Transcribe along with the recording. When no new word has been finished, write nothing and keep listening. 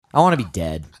I want to be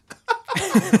dead.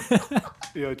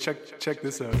 Yo, check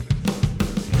this out.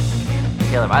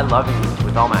 Caleb, I love you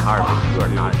with all my heart, but you are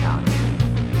not Italian.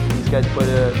 These guys put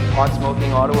a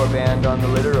pot-smoking Ottawa band on the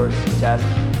litter, or it's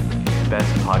fantastic.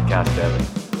 Best podcast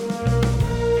ever.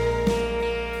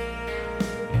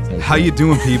 How you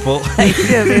doing, people?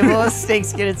 Yeah, people, steak,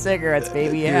 skin, and cigarettes,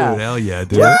 baby. Yeah. Dude, hell yeah,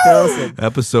 dude. Jack Wilson.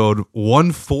 Episode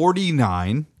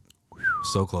 149.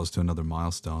 So close to another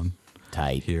milestone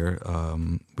Tight. here.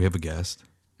 We have a guest.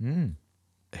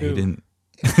 Hayden.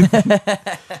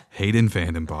 Hayden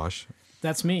Vandenbosch.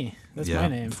 That's me. That's my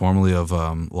name. Formerly of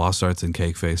Lost Arts and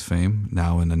Cake Face fame,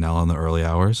 now in Anella in the early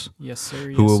hours. Yes, sir.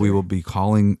 Yes, Who we sir. will be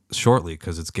calling shortly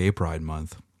because it's Gay Pride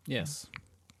Month. Yes.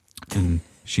 And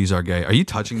she's our gay. Are you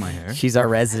touching my hair? She's our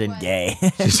resident gay.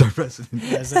 She's our resident.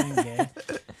 Resident gay.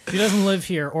 She doesn't live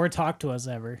here or talk to us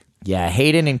ever. Yeah,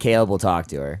 Hayden and Caleb will talk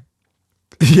to her.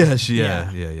 Yeah.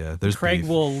 There's Craig beef.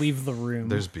 will leave the room.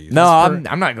 There's beef. No,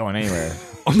 I'm not going anywhere.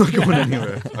 I'm not going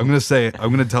anywhere. I'm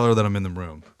gonna tell her that I'm in the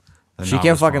room. and She not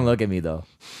can't fucking respond. look at me, though.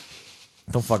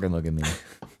 Don't fucking look at me.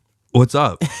 What's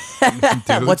up?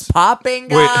 Dudes? What's popping?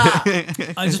 Wait.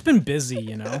 I've just been busy,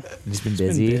 you know. Just been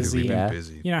busy. busy. Yeah,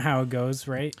 Busy. You know how it goes,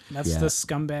 right? That's Yeah. the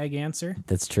scumbag answer.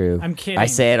 that's true. I'm kidding. I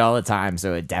say it all the time,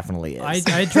 so it definitely is.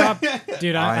 I drop,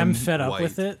 dude. I'm I'm fed up white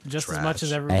with it just as much as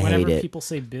trash. ever. I hate Whenever it. people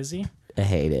say busy, I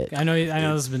hate it. I know this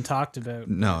has been talked about.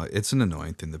 No, it's an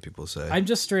annoying thing that people say. I'm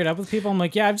just straight up with people. I'm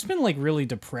like, yeah, I've just been like really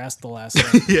depressed the last.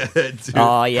 Like, yeah, dude.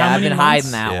 Oh yeah, How I've many been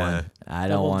hiding months? that Yeah. one. I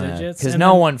don't Double want to, digits, because and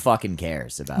no then- one fucking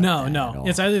cares about. no, that at no, all.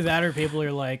 it's either that or people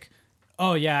are like,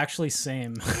 oh yeah, actually,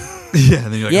 same. yeah. And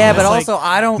then you're like, Yeah, oh, but it's like- also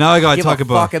I don't. now I gotta give talk a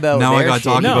about. fuck about now I their gotta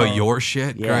shit. talk No. about your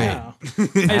shit. Yeah. Great. No.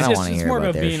 It's don't just wanna it's hear more about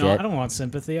about their being. shit. I don't want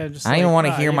sympathy. I just. I don't even want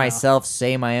to hear you know. myself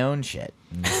say my own shit.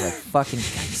 I'm just like fucking. God,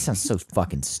 this sounds so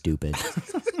fucking stupid.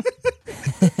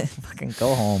 Fucking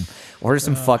go home. Order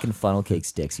some fucking funnel cake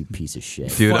sticks, you piece of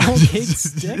shit. Dude, Funnel I cake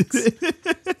just- sticks.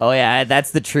 Oh yeah,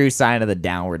 that's the true sign of the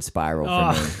downward spiral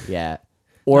for Oh. me. Yeah.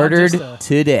 Ordered just a-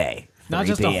 today. Not 3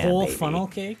 just a p.m., whole baby. funnel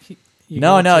cake.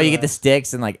 No, go to you a- get the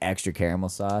sticks and like extra caramel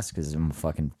sauce because I'm a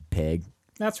fucking pig.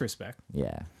 That's respect.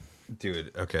 Yeah.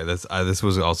 Dude, okay, this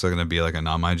was also gonna be like a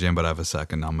not my jam, but I have a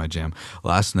second not my jam.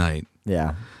 Last night,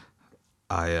 Yeah.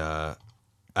 I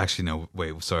actually no,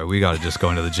 wait, sorry, we gotta just go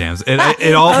into the jams.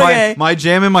 It all Okay. my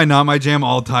jam and my not my jam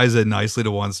all ties in nicely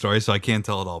to one story, so I can't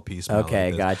tell it all piecemeal.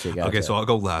 Okay, like this. gotcha. Okay, so I'll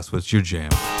go last. What's your jam?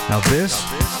 Now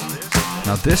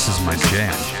this is my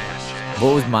jam.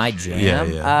 What was my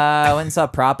jam? Yeah. I went and saw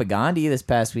Propagandhi this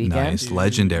past weekend. Nice,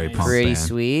 legendary punk Pretty band.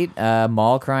 sweet.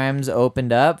 Mall Crimes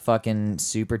opened up, fucking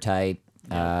super tight.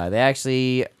 They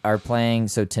actually are playing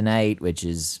tonight, which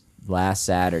is last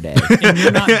Saturday. And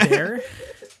you're not there.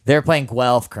 They're playing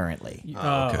Guelph currently.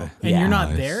 Oh, okay. and Yeah. you're not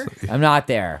Nice. there. I'm not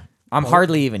there. I'm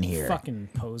hardly even here. Fucking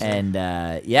poser. And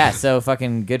yeah, so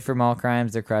fucking good for Mall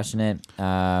Crimes. They're crushing it.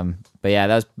 But yeah,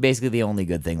 that was basically the only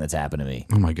good thing that's happened to me.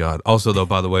 Oh my god. Also though,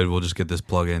 by the way, we'll just get this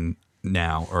plug in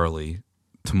now early.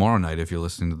 Tomorrow night, if you're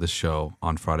listening to this show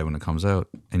on Friday when it comes out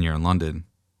and you're in London,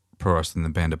 Pro Wrestling the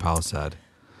Band of Palisade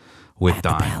with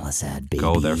Dime. Palisade, baby.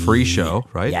 Go there. Free show,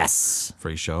 right? Yes.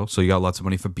 Free show. So you got lots of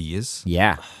money for beers.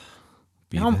 Yeah.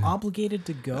 Be now I'm there. obligated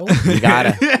to go. You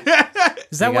gotta.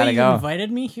 Is that You why gotta you go.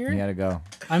 invited me here? You gotta go.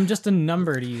 I'm just a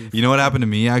number to you. You know what happened to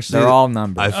me actually? They're all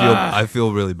numbers. I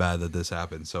feel really bad that this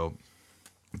happened. So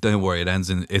don't worry, it ends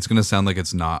in it's gonna sound like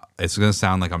it's gonna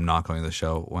sound like I'm not going to the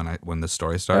show when the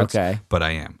story starts. Okay. But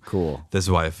I am. Cool. This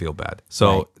is why I feel bad. So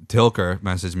Right. Tilker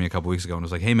messaged me a couple weeks ago and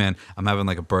was like, "Hey man, I'm having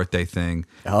like a birthday thing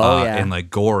Oh, yeah. in like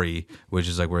Gorey, which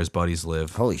is like where his buddies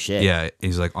live. Holy shit. Yeah,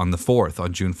 he's like on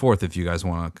June 4th, if you guys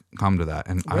want to come to that."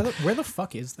 And Where the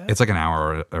fuck is that? it's like an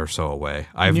hour or so away.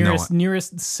 I have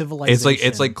nearest civilization.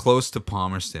 It's like close to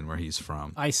Palmerston where he's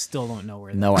from. I still don't know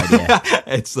where. No idea.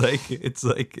 It's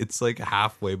like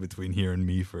halfway between here and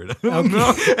Meaford.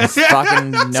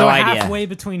 Fucking no so idea. halfway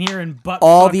between here and butt.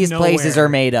 All fuck these places nowhere. are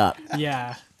made up.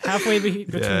 Yeah, halfway between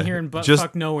Yeah. here and butt just,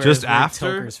 fuck nowhere. Just is where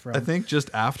after, Tilker's from. I think, just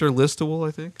after Listowel.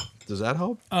 I think. Does that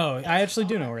help? Oh, I actually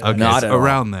do know where. That Okay, is. Not it's at all.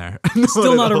 around there.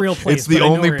 Still not a real place, It's the but I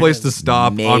know only where it place is. to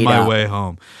stop Made on my up. way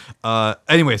home.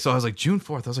 Anyway, so I was like, June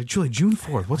 4th. I was like, Julie, June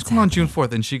 4th. What's going on June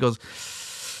 4th? And she's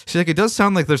like, it does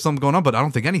sound like there's something going on, but I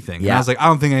don't think anything. And Yeah. I was like, I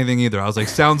don't think anything either. I was like,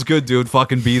 sounds good, dude.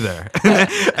 Fucking be there.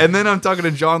 And then I'm talking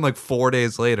to John like 4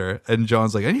 days later, and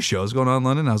John's like, any shows going on in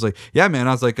London? I was like, yeah, man.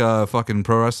 I was like, fucking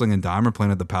Pro Wrestling and Dime are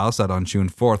playing at the Palisade on June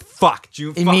 4th. Fuck,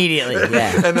 June 4th. Immediately,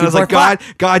 yeah. And then I was like,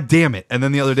 God damn it. And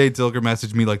then the other day, Tilker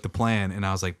messaged me like the plan, and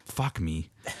I was like, fuck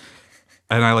me.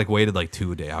 And I like waited like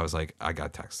 2 days. I was like, I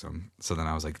got to text him. So then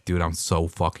I was like, dude, I'm so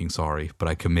fucking sorry, but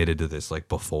I committed to this like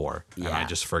before, and I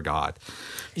just forgot.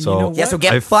 And So you know what? Yeah, so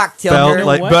get I fucked, felt Tilger.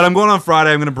 like, what? but I'm going on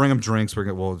Friday. I'm gonna bring him drinks.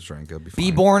 We'll drink. It'll be fine.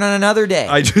 Be born on another day.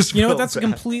 I just You know what? felt That's a bad.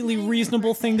 completely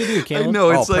reasonable thing to do, Caleb. I know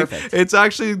it's Oh, like perfect. it's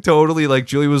actually totally like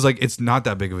Julie was like, it's not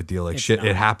that big of a deal. Like It's shit, not.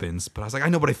 it happens. But I was like, I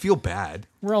know, but I feel bad.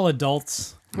 We're all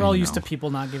adults. We're all used to know. people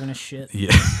not giving a shit. Yeah,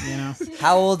 You know?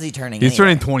 How old is he turning? he's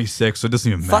anyway? turning 26, so it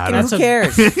doesn't even Fucking matter. who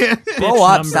cares? Grow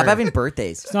up. Stop number. having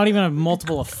birthdays. It's not even a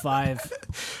multiple of 5.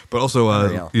 But also,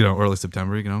 Unreal. early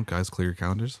September. Guys, clear your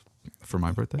calendars for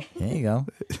my birthday. There you go.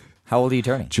 How old are you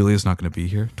turning? Julia's not going to be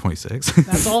here. 26.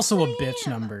 That's also a bitch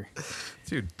number.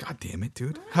 Dude, god damn it,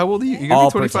 dude. How old are you? You're going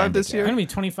All to be 25 pretend this to I'm year? gonna be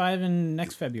 25 in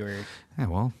next February. Yeah,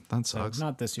 well, that sucks.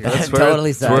 Not this year. That where-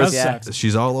 totally that's where sucks. Yeah. sucks.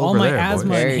 She's all over All my there, asthma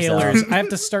boys. Very inhalers. I have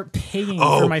to start paying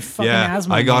for my fucking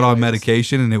asthma. I got on inhalers.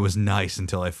 medication and it was nice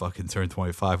until I fucking turned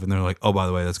 25, and they're like, "Oh, by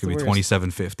the way, that's gonna be the worst.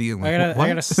 $27.50." And I like,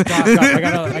 gotta stock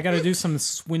up. I gotta do some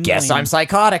swindling. Guess I'm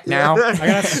psychotic now. I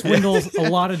gotta swindle a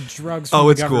lot of drugs. From Oh,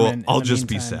 the it's cool. government in I'll the just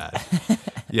be meantime. sad.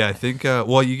 Yeah, I think.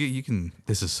 Well, you can.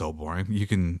 This is so boring. You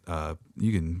can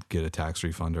get a tax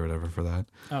refund or whatever for that.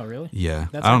 Oh, really? Yeah,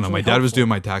 That's I don't know. actually My dad was helpful. doing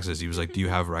my taxes. He was like, "Do you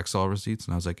have Rexall receipts?"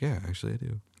 And I was like, "Yeah, actually, I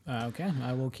do." Okay,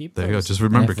 I will keep. There you go. those. Just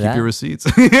remember, if keep that- your receipts.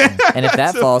 And if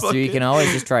that falls through, you can always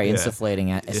just try insufflating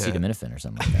acetaminophen or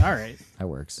something like that. All right. That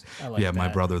works. I like Yeah, my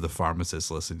that. brother, the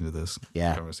pharmacist, listening to this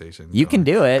Yeah. conversation. You can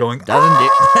do it. Going,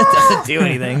 doesn't do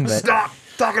anything. But Stop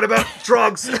talking about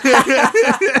drugs.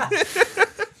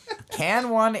 can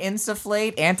one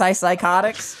insufflate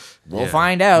antipsychotics? We'll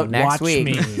find out next Watch week.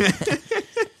 me.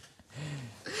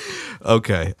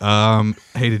 Okay.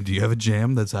 Hayden, do you have a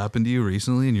jam that's happened to you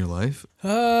recently in your life?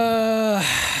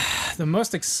 The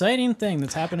most exciting thing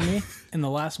that's happened to me in the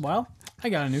last while, I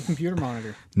got a new computer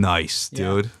monitor. Nice,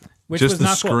 dude. Which Just was the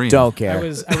not cool. screen. Don't care. I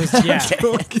was yeah.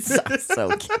 so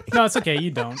cute. No, it's okay.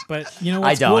 You don't. But you know I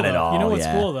what's don't cool at though? all, You know what's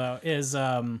yeah. cool though is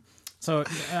so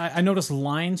I noticed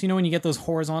lines. You know when you get those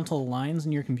horizontal lines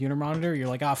in your computer monitor, you're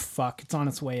like, oh fuck, it's on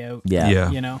its way out. Yeah.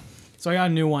 Yeah. You know. So I got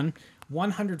a new one,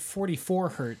 144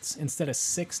 hertz instead of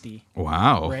 60.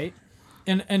 Wow. Right.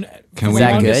 And Can for we the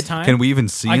that longest good? time, Can we even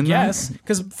see I in guess that?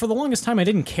 because for the longest time I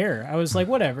didn't care. I was like,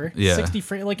 whatever. Yeah. 60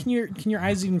 frames. Like, can your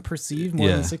eyes even perceive more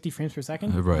Yeah. than 60 frames per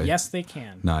second? Right. Yes, they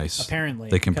can. Nice. Apparently,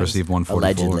 They can 'cause perceive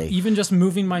 144. Allegedly. even just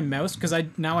moving my mouse because I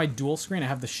dual screen. I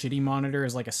have the shitty monitor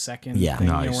as like a second Yeah. thing,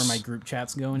 Nice. where my group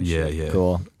chats go and Yeah, shit. yeah.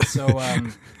 Cool. So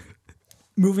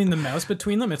moving the mouse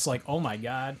between them, it's like, oh my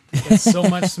god, it's so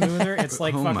much smoother. It's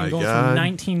like Oh my fucking going God. from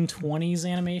 1920s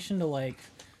animation to like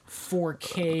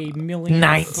 4K million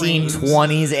frames.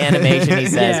 1920s animation, he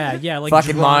says. Yeah, like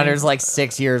Fucking drawing. monitor's like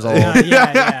 6 years old.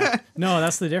 Yeah. No,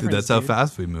 that's the difference. Dude, that's how dude.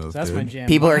 fast we move. That's dude. my jam.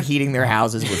 People are heating their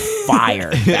houses with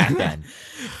fire back then.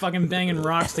 fucking banging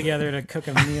rocks together to cook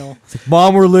a meal.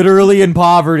 Mom, we're literally in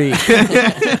poverty.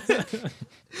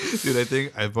 Dude, I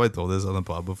think I've probably told this on the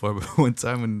pod before, but one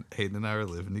time when Hayden and I were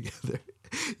living together,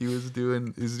 he was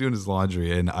doing his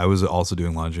laundry, and I was also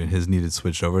doing laundry, and his needed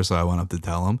switched over, so I went up to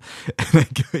tell him, and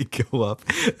I go up,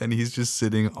 and he's just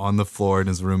sitting on the floor in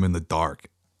his room in the dark,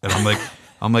 and I'm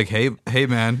like, hey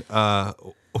man,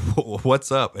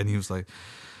 what's up? And he was like,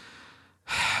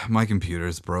 my computer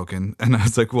is broken. And I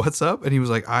was like, what's up? And he was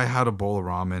like, I had a bowl of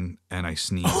ramen and I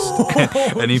sneezed.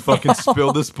 And he fucking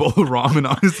spilled this bowl of ramen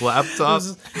on his laptop.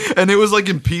 And it was like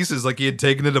in pieces, like he had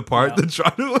taken it apart to try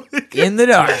to like, In the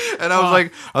dark. and I was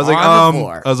like, on the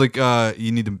floor.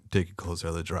 you need to take it closer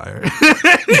out of the dryer.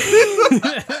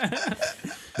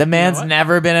 The man's what?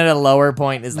 never been at a lower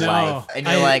point in his No, life. And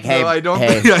you're I- like, hey, No, I don't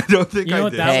hey, think You know I what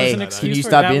did. that was hey, an can excuse you for?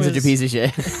 stop That being such a was- piece of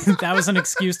shit? That was an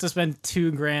excuse to spend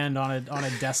 $2,000 on a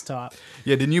desktop.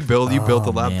 Yeah, didn't you build a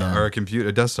laptop man. or a computer,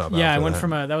 a desktop? Yeah, I after went that? from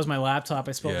that was my laptop.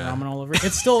 I spilled Yeah. ramen all over.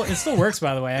 It still works,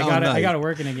 by the way. I Oh, got it. I nice. got it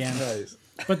working again.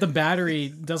 But the battery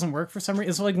doesn't work for some reason.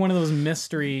 It's like one of those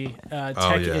mystery tech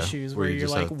yeah, issues where where you you're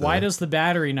just like, have to- why does the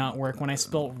battery not work when I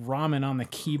spilled ramen on the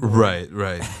keyboard?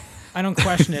 Right. I don't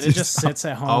question it. It just sits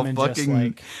at home I'll and just fucking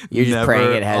like, You're just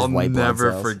praying it has I'll white blood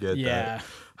never cells. forget yeah. that.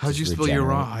 How'd you Just spill your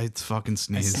regenerate. raw? I fucking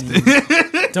sneezed.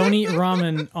 Don't eat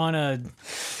ramen on a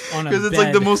Because it's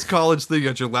like the most college thing. You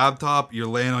got your laptop, you're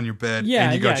laying on your bed, Yeah,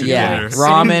 and you got yeah, your Yeah, dinner.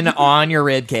 ramen on your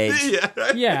rib cage.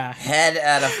 Yeah, Head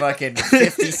at a fucking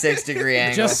 56 degree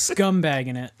angle. just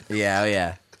scumbagging it. Yeah, oh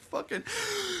yeah. Fucking.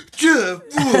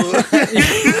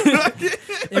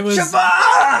 It was.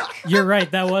 You're right.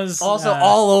 That was Also,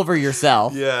 all over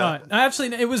yourself. Yeah.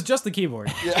 actually, it was just the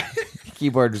keyboard.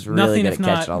 Keyboard is really Nothing good if at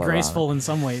not catching all the graceful in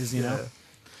some ways, you know.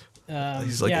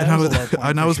 He's like, yeah, and, that I was was, a low point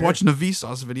and I for was sure. watching a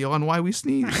Vsauce video on why we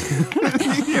sneeze.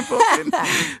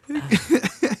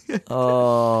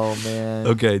 Oh man.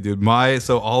 Okay, dude.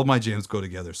 So all my jams go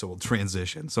together. So we'll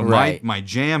transition. So Right. my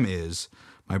jam is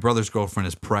my brother's girlfriend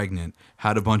is pregnant,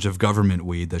 had a bunch of government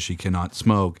weed that she cannot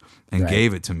smoke, and Right.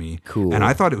 gave it to me. Cool. And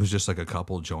I thought it was just like a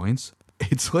couple joints.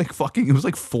 It's like it was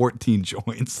like 14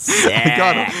 joints. I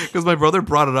got it because my brother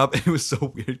brought it up. And it was so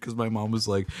weird because my mom was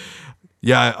like,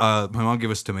 yeah, my mom gave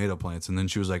us tomato plants. And then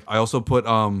she was like, I also put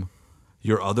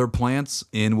your other plants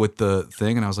in with the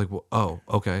thing. And I was like, well, oh,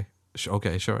 okay.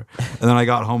 Okay, sure. And then I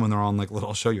got home and they're on like,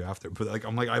 I'll show you after. But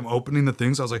I'm opening the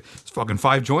things. I was like, there's fucking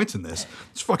 5 joints in this.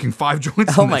 There's fucking 5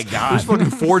 joints in Oh my this. God. There's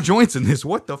fucking 4 joints in this.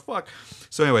 What the fuck?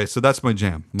 So anyway, so that's my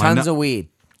jam. Tons of weed.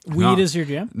 Weed No. is your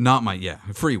jam? Not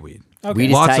free weed. Okay. Weed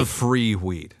is Lots tight. of free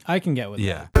weed. I can get with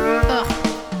Yeah. Ugh,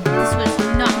 this was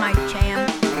not my jam.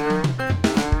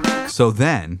 So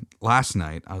then last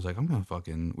night I was like, I'm gonna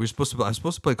fucking. I was supposed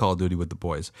to play Call of Duty with the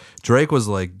boys. Drake was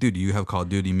like, dude, do you have Call of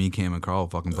Duty? Me, Cam, and Carl will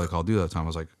fucking play Call of Duty all the time. I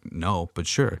was like, no, but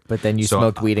sure. But then you So,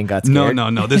 smoked weed and got No,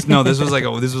 scared. no. This was like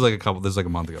a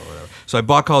month ago or whatever. So I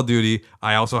bought Call of Duty.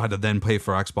 I also had to then pay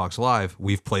for Xbox Live.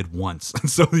 We've played once.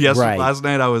 So Right. last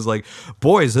night I was like,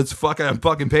 boys, I'm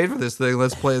fucking paid for this thing.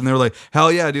 Let's play. And they were like,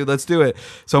 hell yeah, dude, let's do it.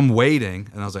 So I'm waiting,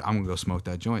 and I was like, I'm gonna go smoke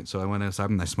that joint. So I went inside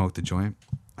and I smoked the joint.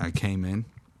 I came in.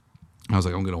 I was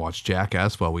like, I'm gonna watch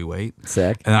Jackass while we wait.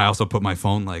 Sick. And I also put my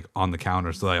phone like on the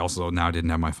counter, so I also now didn't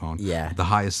have my phone. Yeah. The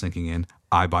high is sinking in.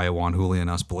 I buy a Juan Julian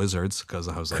us blizzards because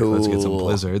I was like, let's get some Cool.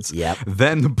 blizzards. Yep.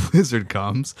 Then the blizzard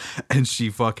comes and she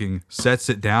fucking sets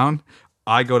it down.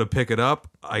 I go to pick it up.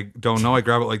 I don't know. I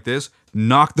grab it like this,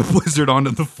 knock the blizzard onto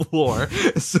the floor.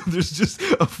 So there's just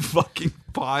a fucking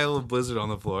pile of blizzard on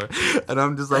the floor, and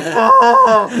I'm just like,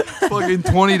 oh, fucking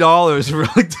 $20 for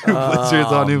like 2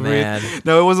 blizzards on new man. weed.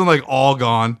 No, it wasn't like all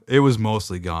gone. It was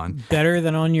mostly gone. Better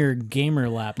than on your gamer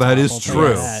laptop. That is I'll tell you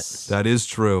true. that. That is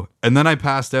true. And then I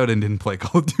passed out and didn't play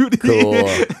Call of Duty. Cool.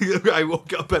 I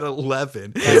woke up at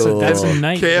 11. That's a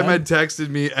night. Cam bud. had texted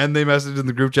me and they messaged in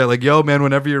the group chat like, yo, man,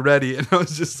 whenever you're ready. And I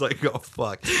was just like, oh,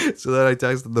 fuck. So then I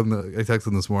texted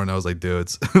them this morning. I was like,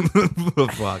 dudes,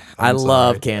 fuck. I I'm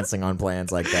love sorry. canceling on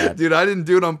plans like that. Dude, I didn't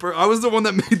do it on purpose. I was the one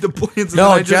that made the plans. and No,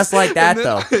 then I just like that and then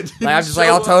though. I didn't Like, I was just like,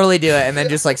 show I'll up. totally do it, and then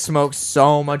just like smoke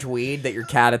so much weed that you're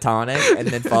catatonic, and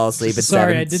then fall asleep at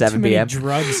Sorry, I did 7 too many p.m.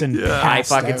 drugs and Yeah. I passed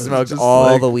fucking out. smoked Just all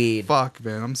like, the weed. Fuck,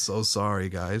 man. I'm so sorry,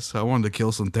 guys. I wanted to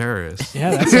kill some terrorists.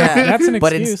 Yeah, that's, Yeah. that's an excuse.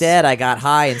 But instead, I got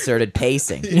high and started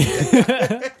pacing.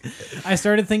 I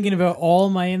started thinking about all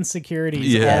my insecurities.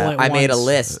 Yeah. all at I made a once.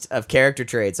 list of character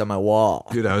traits on my wall.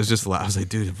 Dude, I was like,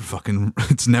 dude, fucking,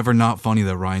 it's never not funny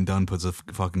that Ryan Dunn puts a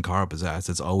fucking car up his ass.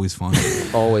 It's always funny.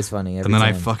 Always funny. Every And then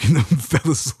I time. fucking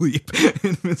fell asleep.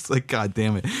 And it's like, God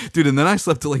damn it. Dude, and then I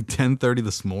slept till like 10:30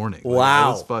 this morning. Like,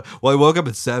 Wow. Well, I woke up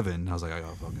at 7. I was like, I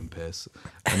gotta fucking piss.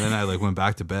 And then I like went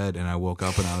back to bed and I woke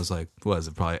up and I was like, what is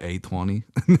it, probably 8:20?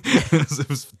 It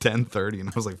was 10:30 and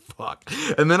I was like, fuck.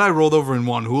 And then I rolled over and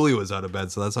Juan Julio was out of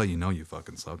bed. So that's how you know you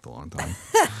fucking slept a long time.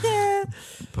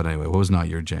 But anyway, what was not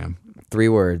your jam? 3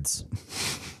 words.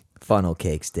 Funnel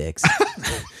cake sticks.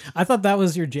 I thought that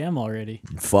was your jam already.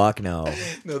 Fuck no.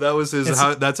 No, that was his.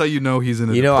 That's how you know he's in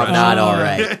a You know I'm depression. not all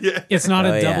right. It's not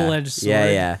Oh, a yeah. double-edged sword. Yeah,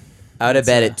 yeah. Out of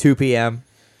bed at 2 p.m.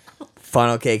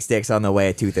 Funnel cake sticks on the way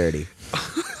at 2:30.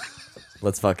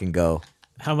 Let's fucking go.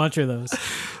 How much are those?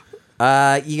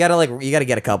 You gotta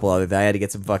get a couple of. I had to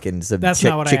get some That's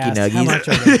not what I chicky asked. How nuggies. much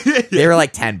are they? They were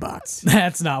like $10.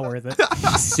 That's not worth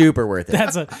it. Super worth it.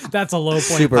 That's a low point.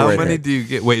 Super How worth many it. do you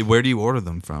get? Wait, where do you order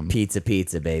them from? Pizza,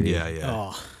 baby. Yeah, yeah.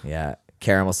 Oh, Yeah.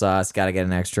 Caramel sauce. Gotta get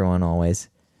an extra one always.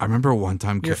 I remember one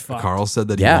time You're fucked. Carl said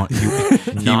that Yeah.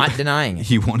 he Not denying it.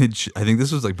 he wanted. I think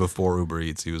this was like before Uber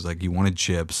Eats. He was like he wanted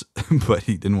chips, but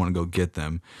he didn't want to go get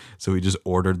them, so he just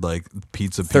ordered like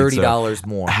pizza. $30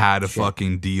 more. Had a Shit.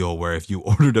 fucking deal where if you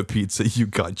ordered a pizza, you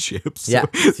got chips. Yeah,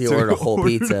 if you ordered a he whole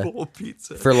ordered pizza. a whole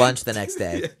pizza. For lunch the next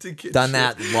day. Yeah, to get Done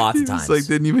chips. that lots He of was times. like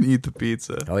didn't even eat the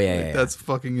pizza. Oh, yeah, Like, yeah, yeah. That's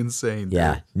fucking insane.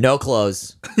 Yeah. dude. No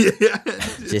clothes.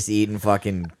 Just eating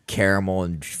fucking caramel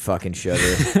and fucking sugar.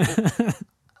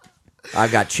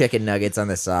 I've got chicken nuggets on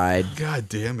the side. God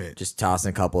damn it. Just tossing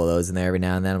a couple of those in there every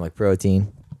now and then. I'm like,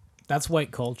 protein. that's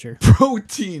white culture.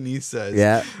 Protein, he says.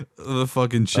 Yeah. The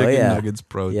fucking chicken yeah. nuggets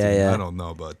protein. Yeah, yeah. I don't know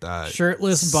about that.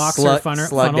 Shirtless boxer Slug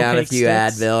funnel down a cake few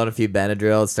sticks. Advil and a few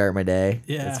Benadryl and start my day.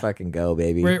 Yeah. Let's fucking go,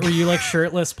 baby. Were you like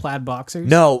shirtless plaid boxers?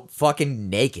 No, fucking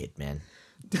naked, man.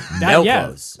 That- No yeah,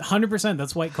 clothes. 100%.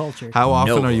 That's white culture. How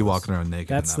often No are you clothes. walking around naked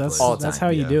That's in that that's place? All the that's time.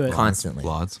 how you do it. Constantly.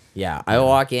 Blots. Yeah. I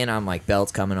walk in, I'm like,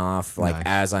 belts coming off, like Nice.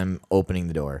 as I'm opening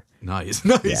the door. Nice.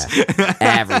 Nice. Yeah.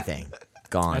 Everything.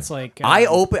 Gone. That's like, I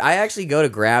actually go to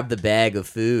grab the bag of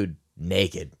food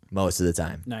naked most of the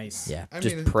time. Nice. Yeah, I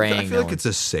just mean, praying. I feel no like one- it's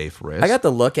a safe risk. I got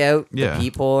the lookout, Yeah. the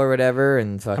people or whatever,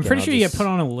 and fucking. I'm pretty I'll sure you just- get put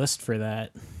on a list for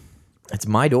that. It's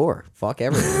my door. Fuck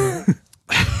everything.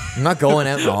 I'm not going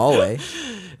out in the hallway.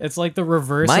 It's like the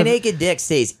reverse. My of, naked dick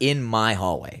stays in my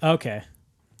hallway. Okay.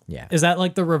 Yeah. Is that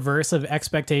like the reverse of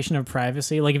expectation of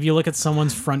privacy? Like if you look at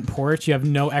someone's front porch, you have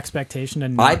no expectation to I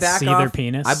not back see off. their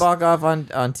penis. I back off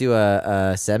onto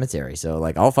a cemetery, so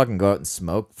like I'll fucking go out and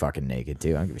smoke fucking naked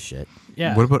too. I don't give a shit.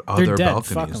 Yeah. What about They're other dead.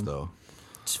 Fuck balconies 'em. though?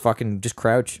 Just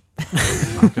crouch.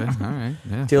 Okay, all right,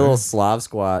 yeah. Do a little Slav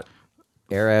squat.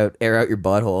 Air out your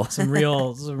butthole. Some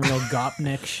real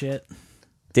Gopnik shit.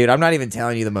 Dude, I'm not even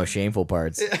telling you the most shameful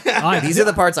parts. These are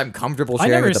the parts I'm comfortable I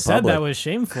sharing never with the said public. that was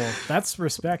shameful. That's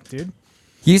respect, dude.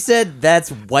 You said that's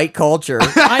white culture.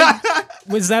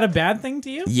 Was that a bad thing to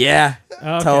you? Yeah,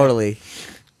 Okay. totally.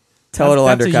 Total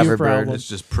That's a you undercover problem. bird. It's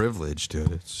just privilege,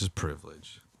 dude. It's just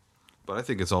privilege. But I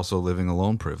think it's also living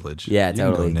alone privilege. Yeah, You can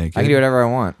go totally. naked. I can do whatever I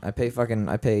want. I pay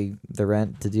the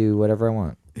rent to do whatever I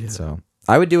want. So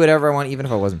I would do whatever I want, even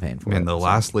if I wasn't paying for it. Man, the So-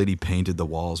 last lady painted the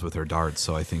walls with her darts,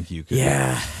 so I think you could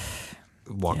Yeah,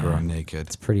 walk around naked.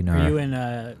 it's pretty Are gnarly. you in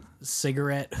a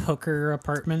cigarette hooker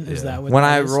apartment? Is that what When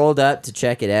that I is? rolled up to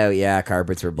check it out, yeah,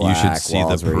 carpets were black, should see the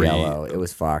walls were pre- yellow. It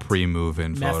was fucked.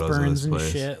 Pre-move-in meth photos burns of and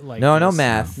this place. shit? Like No this?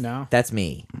 meth. No. That's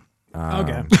me.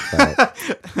 Okay.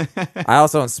 but I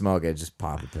also don't smoke. I just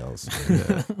pop the pills.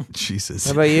 Jesus.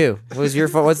 How about you? What's the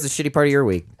shitty part of your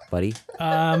week, buddy?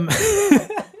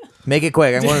 Make it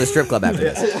quick. I'm going to the strip club after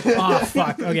this. Oh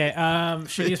fuck. Okay.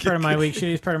 Shittiest part of my week.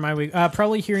 Shittiest part of my week.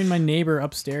 Probably hearing my neighbor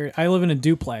upstairs. I live in a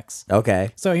duplex, Okay.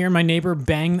 so hearing my neighbor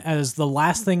bang as the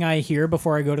last thing I hear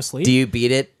before I go to sleep. Do you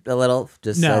beat it a little?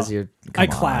 Just No. as you're. I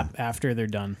Come on. clap after they're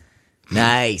done.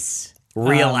 Nice.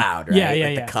 Real loud, right? yeah, Like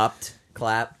yeah. the cupped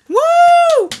clap.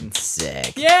 Woo!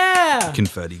 Sick. Yeah.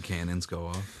 Confetti cannons go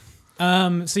off.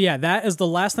 So yeah, that is the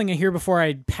last thing I hear before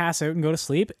I pass out and go to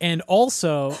sleep, and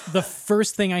also the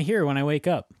first thing I hear when I wake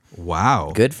up.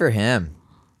 Wow. Good for him.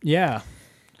 Yeah,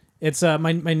 it's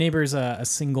my neighbor's a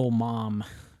single mom.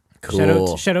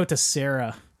 Cool. Shout out to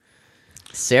Sarah.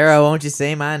 Sarah, won't you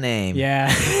say my name? Yeah,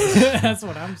 that's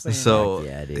what I'm saying. So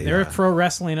Yeah, dude. They're pro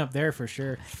wrestling up there for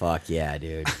sure. Fuck yeah,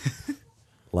 dude.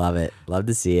 Love it. Love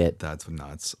to see it. that's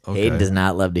nuts. Okay. Hayden does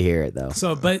not love to hear it though.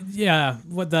 So, but yeah,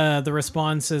 what the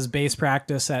response is bass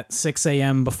practice at 6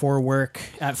 a.m. before work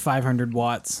at 500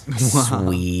 watts.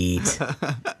 Sweet.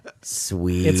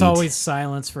 Sweet. It's always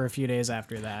silence for a few days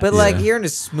after that. But like hearing a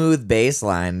smooth bass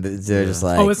line, they're just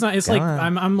like, oh, it's not. It's come like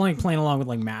on. I'm like playing along with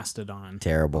like Mastodon.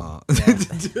 Terrible.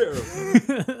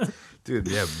 Dude,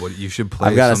 yeah, what you should play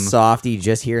I've got a some softie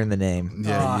just hearing the name.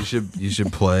 Yeah, you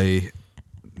should play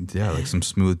like some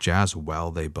smooth jazz while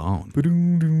they bone.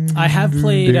 I have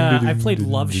played. I've played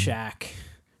Love Shack.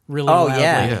 Really Oh, loudly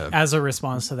yeah. as a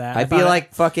response to that. I feel thought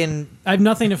like fucking I have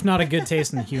nothing if not a good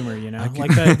taste in humor. You know,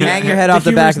 like the Hang your head off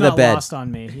the back humor's of the not bed. Lost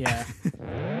on me. Yeah.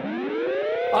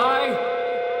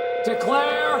 I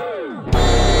declare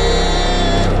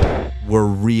We're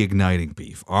reigniting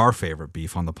beef, our favorite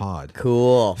beef on the pod.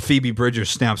 cool. Phoebe Bridgers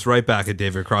snaps right back at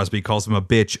David Crosby, calls him a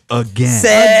bitch again.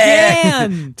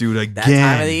 Damn. Dude, again. That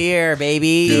time of the year,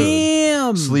 baby.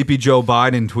 Damn. Sleepy Joe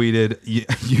Biden tweeted,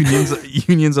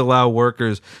 unions allow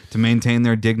workers to maintain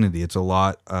their dignity. It's a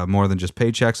lot more than just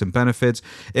paychecks and benefits.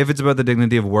 If it's about the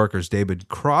dignity of workers, David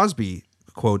Crosby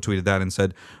quote tweeted that and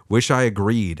said, "Wish I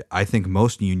agreed. I think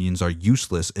most unions are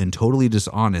useless and totally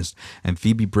dishonest." And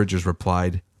Phoebe Bridgers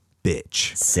replied,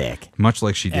 "Bitch." Sick. Much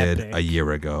like she did Epic. a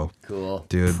year ago. Cool.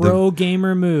 Dude, Pro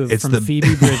gamer move it's from the-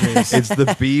 Phoebe Bridgers. it's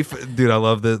the beef. Dude, I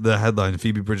love the headline.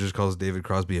 Phoebe Bridgers calls David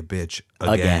Crosby a bitch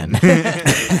again.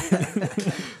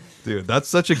 Dude, that's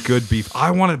such a good beef.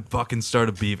 I want to fucking start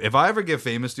a beef. If I ever get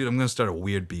famous, dude, I'm going to start a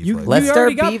weird beef. You, like Let's you start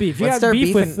already got beef- beef. You let's got start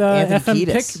beef with beefing Anthony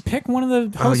FM. Kiedis. Pick one of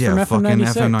the oh, hosts yeah, from fucking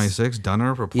FM96. FM96.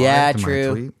 Dunner replied Yeah, to my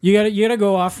true. tweet. You gotta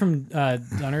go off from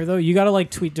Dunner though. You gotta like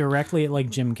tweet directly at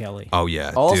like Jim Kelly. Oh, yeah.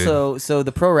 dude. Also, so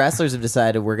the pro wrestlers have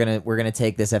decided we're gonna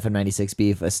take this FM96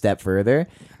 beef a step further,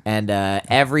 and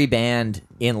every band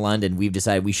in London, we've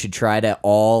decided we should try to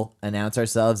all announce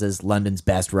ourselves as London's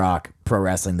best rock pro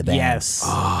wrestling. The band, Yes.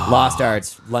 Lost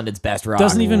Arts, London's best rock.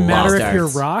 Doesn't even matter Lost if you're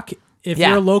Arts. rock. If Yeah.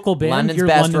 you're a local band, London's you're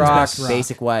best London's rock, best rock.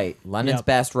 Basic White, London's Yep.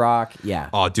 best rock. Yeah,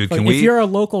 Oh, dude, Like, can if we... you're a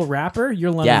local rapper,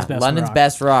 you're London's yeah, best London's rock.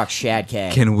 best rock. Shad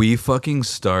K. Can we fucking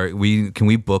start... Can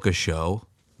we book a show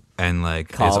and like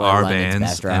Call it's it our London's bands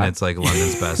Best Rock. and it's like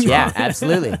London's best Yeah, rock?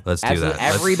 absolutely. Let's do Absolutely.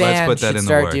 that. Every Let's band put that should in the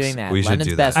start works. doing that. We should London's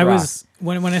do best that. I rock. was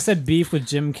when I said beef with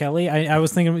Jim Kelly, I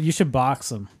was thinking you should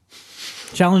box him.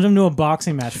 Challenge him to a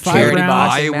boxing match. 5 Charity rounds.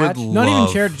 boxing I match? would Not even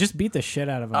love- charity. Just beat the shit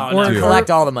out of him. Oh, no, collect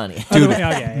all the money. Oh, Dude,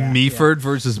 yeah. Meaford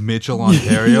versus Mitchell,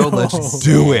 Ontario. Let's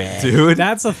do it, dude.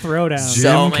 That's a throwdown. So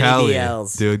Jim many Kelly.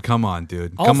 DLs. Dude, come on,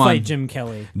 dude. I'll Come fight on. Jim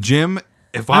Kelly. Jim,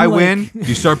 if I'm I like- win,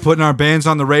 you start putting our bands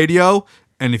on the radio.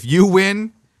 And if you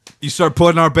win, you start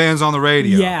putting our bands on the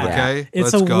radio. Yeah. Okay?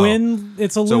 It's Let's a go. win.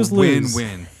 It's a It's a lose-lose.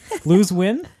 win-win.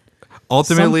 Lose-win?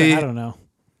 Ultimately, Something, I don't know.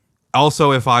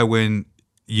 also, if I win,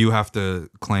 you have to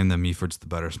claim that Meaford's the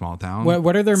better small town.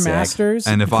 What are their Sick. masters?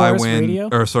 And if I Chorus win, Radio?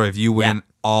 or sorry, if you win, Yeah.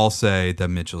 I'll say that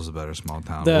Mitchell's a better small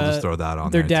town. We'll just throw that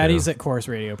on their there. daddies too. at Chorus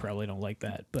Radio probably don't like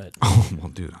that, but Oh, well,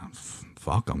 dude,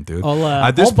 fuck them, dude. I'll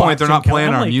At this box point, they're Jim not Kelly. playing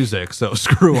I'm our like- music, so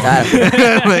screw them.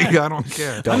 God. Like, I don't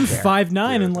care. Don't I'm care.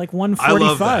 5'9" and like I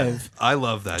love 145. that. I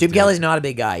love that. Jim dude. Kelly's not a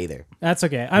big guy either. That's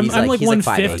okay. I'm He's like like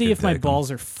 150 5'8". if my Take him. balls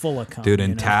are full of cum. Dude, you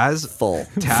and know? Taz, Full.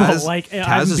 Taz, Like, I Taz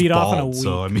haven't is beat off in a bald,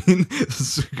 so I week. mean,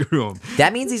 screw him.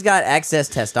 That means he's got excess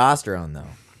testosterone, though.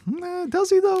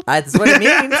 Does he though? That's what it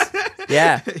means.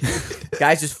 Yeah.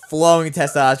 Guy's just flowing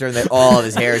testosterone that all of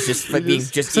his hair is just being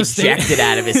just ejected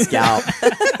out of his scalp.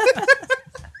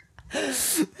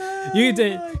 You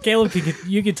could Caleb,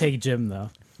 you could take Jim though.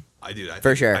 I do.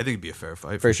 For sure. I think it'd be a fair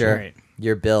fight. For sure. Right.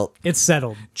 You're built. It's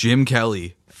settled. Jim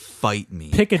Kelly, fight me.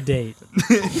 Pick a date.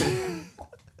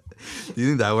 Do you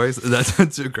think that works? That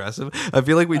sounds too aggressive. I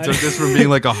feel like we took this from being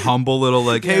like a humble little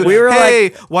like, hey, We were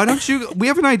why don't you? We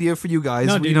have an idea for you guys.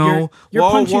 No, you dude, know, you're we're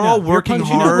punching all up. You're working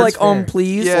punching up. hard. Like, fair.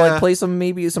 please, Yeah. play some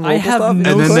local I have stuff.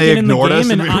 no And then they skin in the ignored us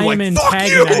game, and and we were I am like, "Fuck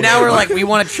antagonizing. you!" And now we're like, we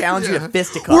want to challenge you to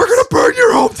fisticuffs. We're gonna burn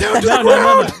your hometown to the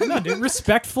ground. No, dude.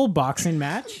 Respectful boxing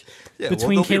match Yeah, well, between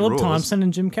there'll be Caleb rules. Thompson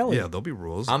and Jim Kelly. Yeah, there'll be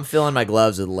rules. I'm filling my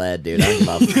gloves with lead, dude. I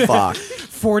don't give a fuck.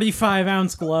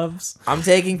 45-ounce gloves. I'm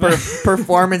taking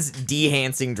performance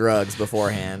de-hancing drugs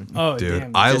beforehand. Oh,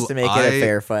 Dude, damn. Just to make it a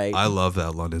fair fight. I love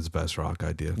that London's Best Rock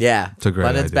idea. Yeah. It's a great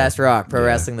London's idea. Best Rock, Pro Yeah.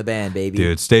 Wrestling the Band, baby.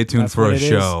 Dude, stay tuned That's for what a it is.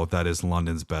 show that is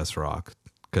London's Best Rock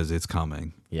because it's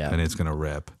coming. Yeah. And it's gonna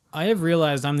rip. I have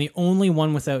realized I'm the only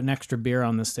one without an extra beer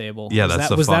on this table. Yeah, was that's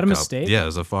that, the was fuck that a up. mistake? Yeah,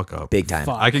 it's a fuck up. Big time.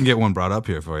 Fuck. I can get one brought up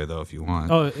here for you though if you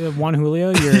want. Oh, Juan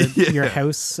Julio, your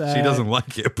house. She doesn't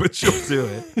like it, but she'll do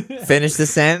it. Finish the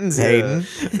sentence, Hayden.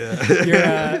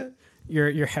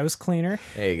 Your house cleaner,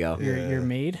 There you go. your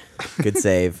maid. Good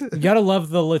save. You gotta love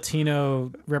the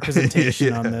Latino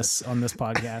representation on this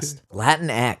podcast. Latin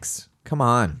X. Come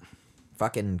on.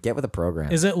 Fucking get with the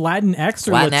program. Is it Latin X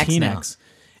or Latin X Latinx?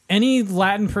 Any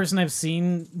Latin person I've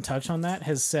seen touch on that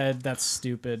has said that's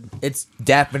stupid. It's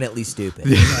definitely stupid.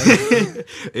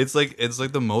 It's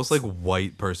like the most like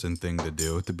white person thing to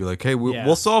do to be like, hey, Yeah.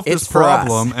 we'll solve It's this for us.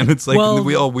 problem, and it's like Well,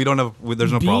 we don't have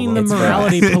there's no Being problem. the It's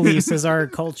morality police is our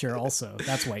culture also.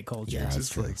 That's white culture. That's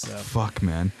true. fuck,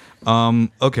 man.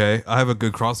 Okay, I have a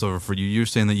good crossover for you. You're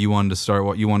saying that you wanted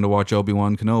to watch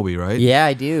Obi-Wan Kenobi, right? Yeah,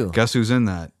 I do. Guess who's in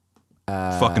that?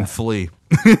 Fucking Flea.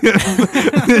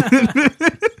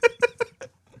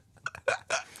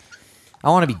 I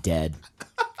want to be dead.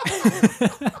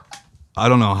 I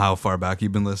don't know how far back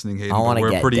you've been listening, Hayden, I but wanna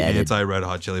we're get pretty deaded. anti Red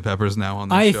Hot Chili Peppers now on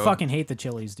this I show. fucking hate the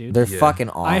Chili's, dude. They're fucking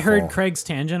awful. I heard Craig's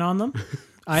tangent on them.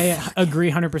 I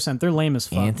agree 100%. They're lame as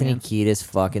fuck. Anthony man. Kiedis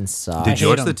fucking sucks. Did you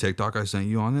hate watch the him. TikTok I sent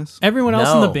you on this? Everyone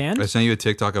else in the No. band? I sent you a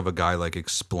TikTok of a guy like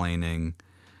explaining.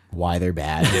 Why they're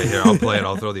bad. Yeah, here I'll play it.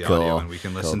 I'll throw the Cool. audio and we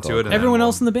can listen Cool, to it. And Everyone then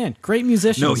else in the band. Great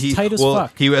musicians. No, he tight as well,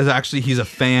 fuck. he was actually he's a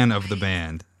fan of the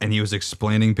band, and he was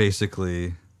explaining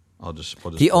basically. I'll just The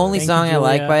play only it. Thank song you, I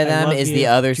like Julia. by I them love is you. the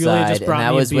other Julia just side, and brought that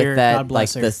me a was beer. with that God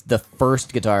like bless her. the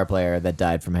first guitar player that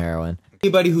died from heroin.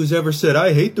 Anybody who's ever said,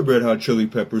 I hate the Red Hot Chili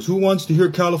Peppers, who wants to hear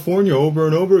California over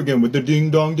and over again with the ding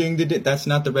dong ding ding? That's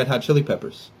not the Red Hot Chili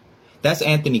Peppers. That's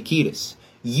Anthony Kiedis.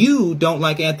 You don't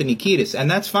like Anthony Kiedis, and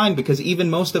that's fine because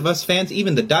even most of us fans,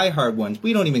 even the diehard ones,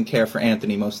 we don't even care for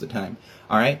Anthony most of the time.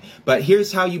 All right? But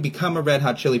here's how you become a Red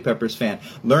Hot Chili Peppers fan.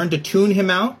 Learn to tune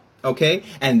him out. Okay?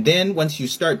 And then once you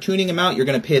start tuning him out, you're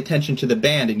going to pay attention to the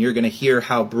band and you're going to hear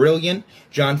how brilliant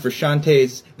John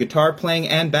Frusciante's guitar playing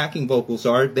and backing vocals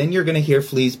are. Then you're going to hear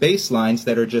Flea's bass lines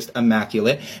that are just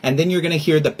immaculate. And then you're going to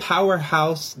hear the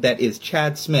powerhouse that is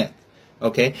Chad Smith.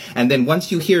 Okay? And then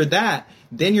once you hear that,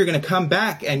 then you're going to come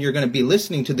back and you're going to be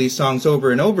listening to these songs over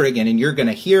and over again and you're going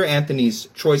to hear Anthony's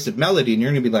choice of melody and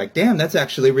you're going to be like, damn, that's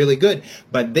actually really good.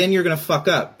 But then you're going to fuck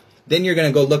up. Then you're going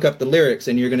to go look up the lyrics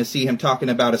and you're going to see him talking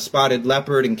about a spotted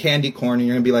leopard and candy corn and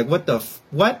you're going to be like,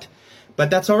 what? But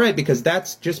that's all right because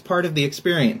that's just part of the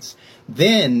experience.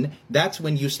 Then that's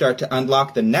when you start to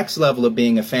unlock the next level of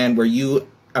being a fan where you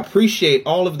appreciate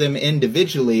all of them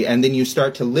individually and then you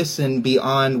start to listen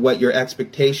beyond what your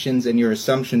expectations and your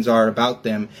assumptions are about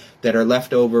them that are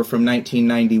left over from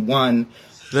 1991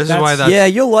 This is why that's Yeah,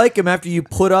 you'll like him after you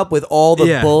put up with all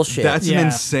the bullshit. That's an Yeah.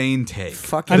 insane take.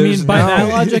 fucking. I mean, by no. that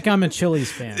logic, I'm a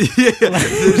Chili's fan.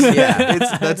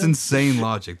 yeah. That's insane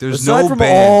logic. There's Aside no from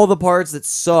band. all the parts that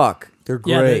suck, they're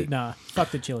Yeah, great. nah,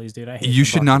 fuck the Chili's, dude. I hate You them.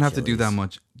 should not have to do that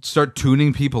much. Start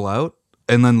tuning people out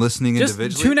and then listening Just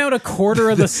individually. tune out a quarter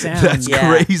of the sound. That's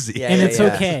Yeah. crazy. Yeah, and yeah, it's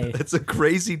yeah. okay. That's a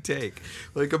crazy take.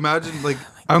 Like, imagine, like,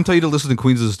 I don't tell you to listen to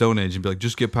Queens of the Stone Age and be like,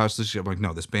 just get past this shit. I'm like,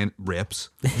 no, this band rips.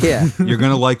 Yeah. You're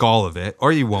going to like all of it,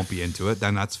 or you won't be into it.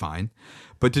 Then that's fine.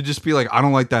 But to just be like, I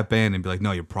don't like that band, and be like,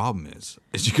 no, your problem is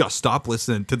you got to stop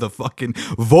listening to the fucking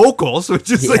vocals,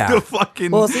 which is like Yeah. the fucking.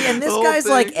 Well, see, and this whole guy's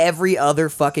thing. like every other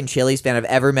fucking Chili's fan I've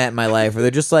ever met in my life, where they're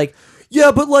just like,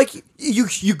 yeah, but like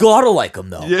you gotta like him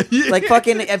though. Yeah. Like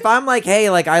fucking, if I'm like, hey,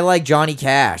 like I like Johnny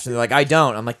Cash, and they're like, I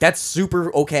don't. I'm like, that's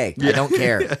super okay. I don't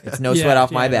care. It's no Yeah, sweat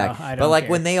off my yeah, back. no, I but don't like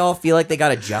care. when they all feel like they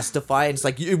gotta justify it, it's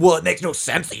like, well, it makes no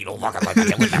sense that you don't fucking like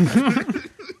Chili Peppers.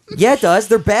 Yeah, it does.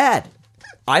 They're bad.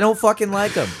 I don't fucking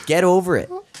like them. Get over it.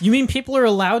 You mean people are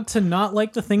allowed to not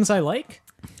like the things I like?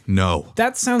 No.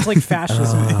 That sounds like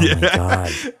fascism. Oh my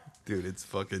god. Dude, it's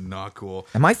fucking not cool.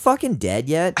 Am I fucking dead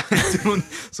yet?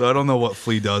 So I don't know what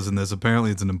Flea does in this.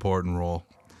 Apparently, it's an important role.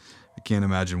 I can't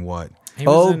imagine what. He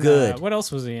was Oh, in, good. what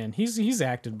else was he in? He's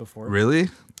acted before. Really?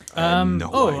 I have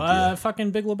no idea.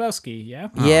 Fucking Big Lebowski. Yeah.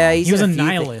 Yeah, he's He was in a few thi-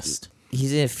 nihilist.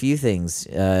 He's in a few things.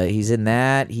 He's in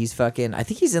that. He's fucking. I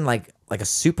think he's in like a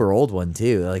super old one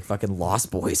too, like fucking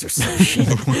Lost Boys or some shit.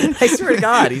 I swear to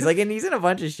God, he's in a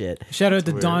bunch of shit. Shout out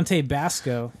to Dante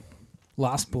Basco,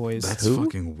 Lost Boys. That's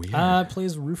fucking weird.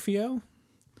 Plays Rufio.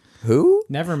 Who?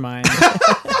 Never mind.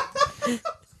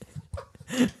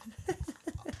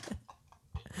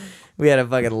 We had a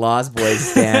fucking Lost Boys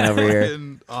stand over here.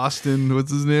 Fucking Austin,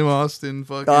 what's his name? Austin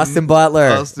fucking Austin Butler.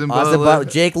 Austin Butler.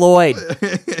 Jake Lloyd.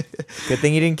 Good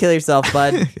thing you didn't kill yourself,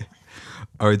 bud.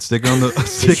 All right, stick on the It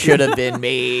stick, should have been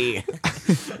me.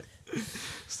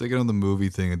 sticking on the movie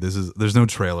thing. There's no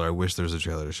trailer. I wish there's a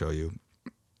trailer to show you.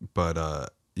 But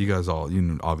you guys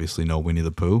obviously know Winnie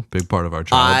the Pooh, big part of our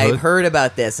childhood. I've heard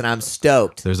about this and I'm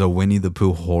stoked. There's a Winnie the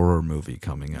Pooh horror movie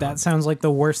coming out. That sounds like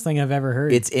the worst thing I've ever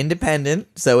heard. It's independent,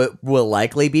 so it will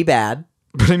likely be bad.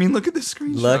 But I mean, look at the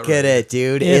screenshot. Look at right? it,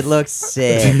 dude. If- It looks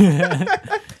sick.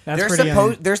 That's They're pretty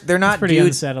supposed. They're not pretty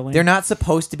dudes. unsettling. They're not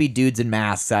supposed to be dudes in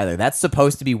masks either. That's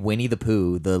supposed to be Winnie the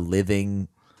Pooh, the living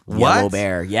What? yellow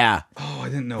bear. Yeah, Oh, I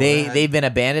didn't know that. they've been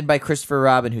abandoned by Christopher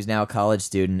Robin, who's now a college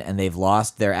student, and they've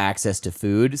lost their access to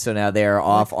food. So now they are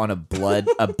off on a blood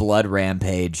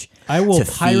rampage. I will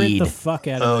to pirate feed. the fuck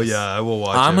out of Oh this. yeah, I will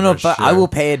watch. I'm it gonna. for I sure. will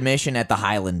pay admission at the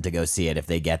Highland to go see it if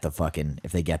they get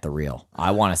the reel.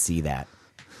 I want to see that.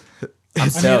 I'm I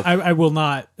so. mean, I will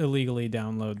not illegally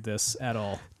download this at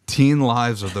all. Teen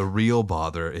lives are the real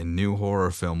bother in new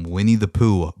horror film Winnie the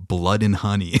Pooh: Blood and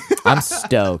Honey. I'm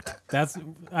stoked.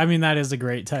 That is a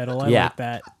great title. I Yeah. like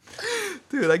that.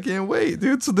 Dude, I can't wait,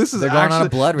 dude. So this is They're going on a actually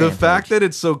blood the rampage. fact that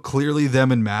it's so clearly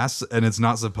them in masks and it's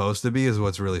not supposed to be is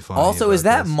what's really funny. Also, is about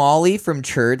that this. Molly from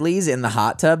Churdley's in the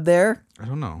hot tub there? I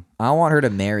don't know. I want her to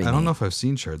marry me. I don't know if I've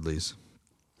seen Churdley's.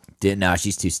 No,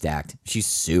 she's too stacked. She's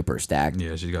super stacked.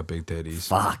 Yeah, she's got big titties.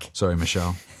 Fuck. Sorry,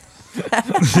 Michelle.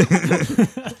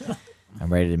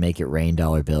 I'm ready to make it rain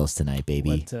dollar bills tonight,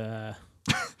 baby. But,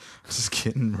 Just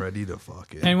getting ready to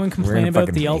fuck it. anyone in complain a about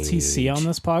fucking the LTC rage. on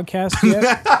this podcast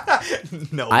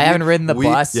yet? No, I haven't ridden the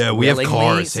bus. Yeah, we have willingly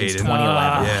cars, since Hayden.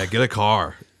 2011. Yeah, get a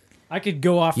car. I could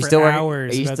go off You for still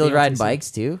hours. Are you about still the riding LTC.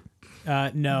 bikes too?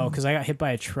 No, because I got hit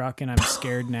by a truck and I'm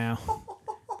scared now.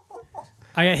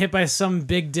 I got hit by some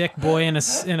big dick boy in a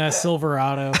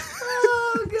Silverado.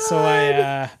 So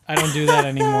I don't do that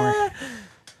anymore.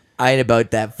 I ain't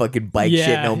about that fucking bike shit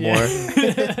Yeah, no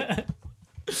yeah. more.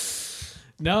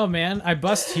 No, man, I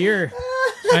bust here.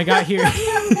 I got here.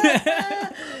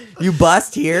 You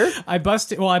bust here? I bust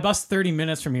 30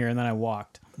 minutes from here and then I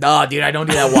walked. No, dude, I don't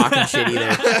do that walking shit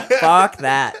either. Fuck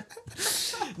that.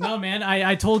 No, man,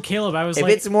 I told Caleb, I was If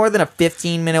like, it's more than a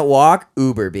 15-minute walk,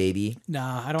 Uber, baby.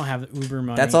 nah, I don't have the Uber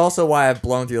money. That's also why I've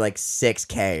blown through like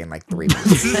 6K in like 3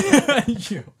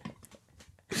 months.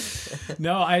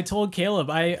 No, I told Caleb,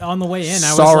 on the way in, I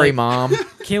was Sorry, like, Mom.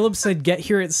 Caleb said, get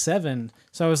here at 7.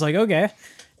 So I was like, okay.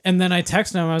 And then I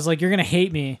texted him, I was like, you're going to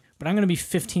hate me, but I'm going to be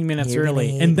 15 minutes You're gonna early.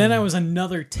 hate And then I was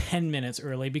another 10 minutes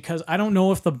early because I don't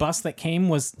know if the bus that came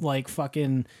was like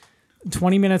fucking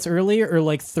 20 minutes early or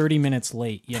like 30 minutes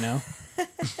late, you know?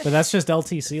 But that's just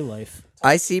LTC life.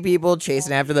 I see people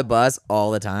chasing after the bus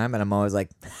all the time, and I'm always like,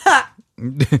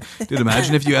 Dude,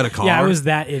 imagine if you had a car. Yeah, I was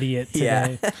that idiot Yeah.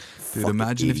 today. Dude,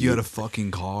 imagine if you had a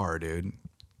fucking car, dude.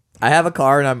 I have a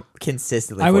car and I'm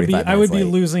consistently. I would be 45 I would minutes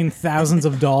be late. losing thousands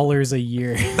of dollars a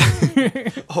year.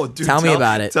 Oh, dude, Tell me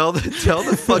about it. Tell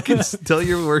tell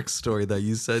your work story that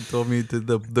you told me to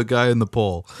the guy in the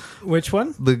pole, Which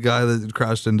one? the guy that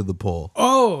crashed into the pole.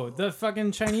 Oh, the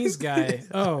fucking Chinese guy.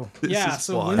 Oh, yeah. is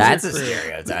So wild. Windsor That's a Crew.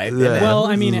 stereotype. Yeah. Well,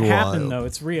 I This mean, is it happened wild. though.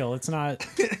 It's real. It's not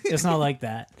like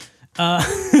that.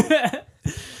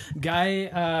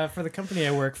 Guy for the company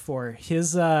I work for,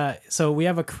 his so we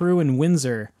have a crew in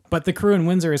Windsor, but the crew in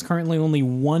Windsor is currently only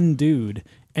one dude,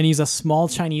 and he's a small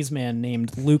Chinese man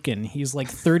named Lucan. He's like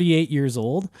 38 years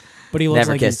old, but he looks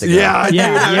Never like kissed a he's, girl.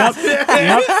 Yeah, yep.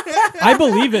 I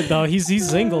believe it though. He's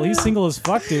single. He's single as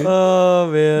fuck, dude. Oh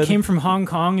man. Came from Hong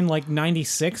Kong in like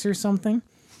 '96 or something,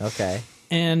 Okay.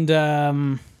 and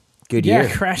Good yeah, year.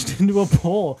 crashed into a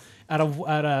pole at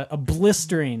a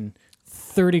blistering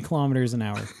 30 kilometers an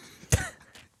hour.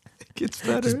 It gets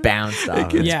better. Just bounced It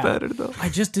off. gets Yeah. better though. I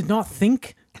just did not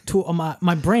think to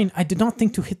my brain. I did not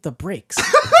think to hit the brakes. He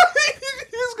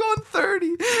was going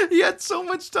 30. He had so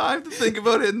much time to think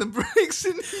about hitting the brakes,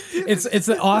 and he didn't. It's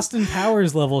the Austin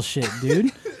Powers level shit, dude.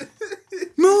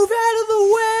 Move out of the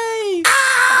way.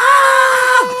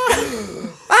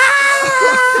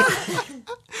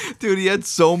 Dude, he had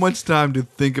so much time to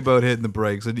think about hitting the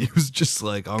brakes, and he was just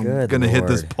like, I'm Good gonna hit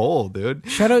this Lord. pole, dude.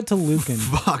 Shout out to Lucan.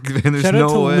 Fuck, man, there's Shout out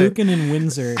to no way. Lucan in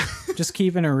Windsor. Just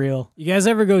keeping it real. You guys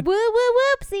ever go? Woo woo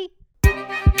whoopsie.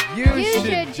 You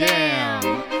should jam.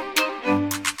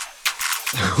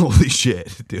 Holy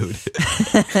shit, dude.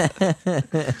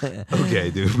 Okay,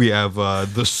 dude, we have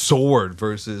the Sword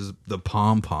versus the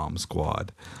Pom Pom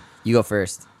Squad. You go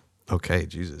first. Okay,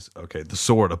 Jesus. Okay, the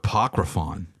Sword,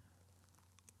 Apocryphon.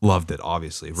 Loved it,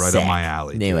 obviously. Right Sick. up my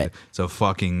alley. Knew dude. it. It's a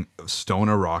fucking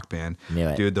stoner rock band. Knew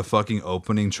it. Dude, the fucking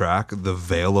opening track, The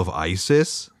Veil of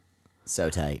Isis.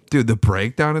 So tight. Dude, the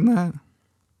breakdown in that.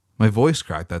 My voice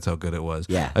cracked. That's how good it was.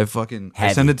 Yeah. I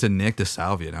Heavy. sent it to Nick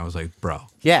DeSalvia, and I was like, bro,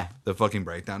 Yeah. the fucking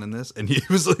breakdown in this, and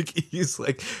he's like,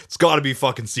 it's got to be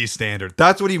fucking C standard.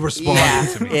 That's what he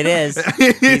responded to me. It is.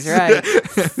 He's right.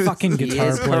 Fucking He guitar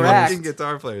is player. correct. Fucking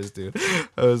guitar players, dude.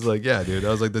 I was like, yeah, dude. I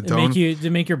was like, the Did tone.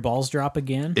 it make your balls drop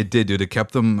again? It did, dude. It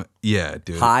kept them, yeah,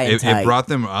 dude. High and it tight. brought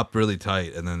them up really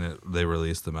tight, and then they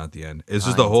released them at the end. It's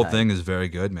just High the whole and tight. thing is very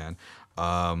good, man.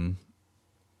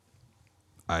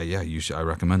 Yeah, you should. I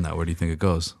recommend that. Where do you think it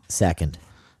goes? Second.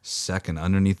 Second,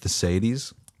 Underneath the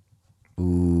Sadies.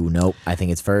 Ooh, nope. I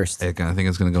think it's first. I think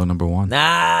it's gonna go number one.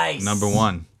 Nice. Number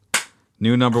one,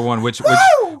 new number one,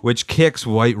 which kicks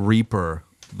White Reaper,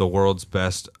 the world's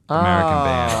best American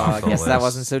band. Oh, Off I the guess that list.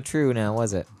 wasn't so true now,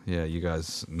 was it? Yeah, you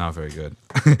guys not very good.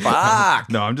 Fuck.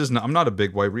 No, I'm not a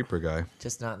big White Reaper guy.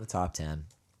 Just not in the top 10.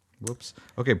 Whoops.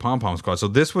 Okay, Pom Pom Squad. So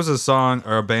this was a song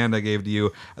or a band I gave to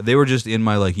you. They were just in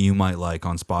my you might like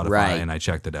on Spotify, Right. and I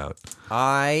checked it out.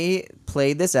 I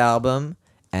played this album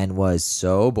and was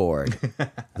so bored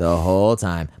the whole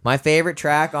time. My favorite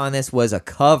track on this was a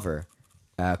cover,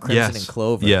 Crimson and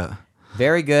Clover. Yeah.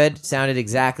 Very good. Sounded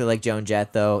exactly like Joan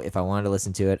Jett, though. If I wanted to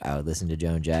listen to it, I would listen to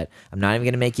Joan Jett. I'm not even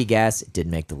going to make you guess. It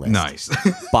didn't make the list. Nice.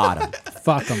 Bottom.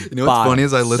 Fuck them. You know what's Bottom. funny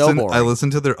is I So boring.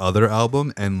 listened to their other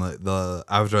album, and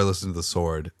after I listened to The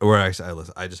Sword, or actually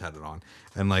I just had it on,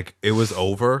 and it was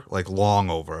over, long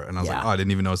over, and I was like, Yeah. oh, I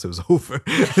didn't even notice it was over.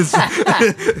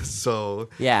 So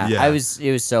Yeah,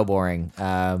 it was so boring.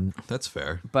 That's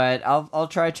fair. But I'll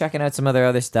try checking out some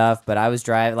other stuff. But I was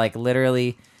driving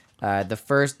literally.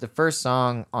 The first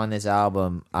song on this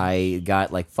album, I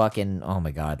got fucking, oh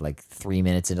my god, 3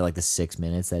 minutes into the 6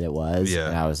 minutes that it was, Yeah.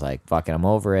 and I was like, fucking, I'm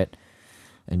over it,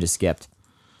 and just skipped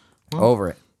over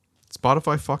it.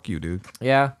 Spotify, fuck you, dude.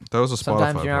 Yeah, That was a Spotify.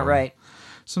 sometimes you're not problem. right.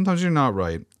 Sometimes you're not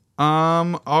right.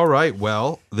 All right.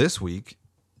 Well, this week,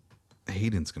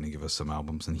 Hayden's gonna give us some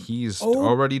albums, and he's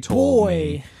already told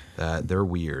me boy. that they're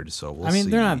weird. So we'll I mean, see.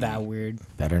 they're not that weird.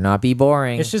 Better not be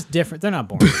boring. It's just different. They're not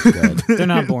boring. good, They're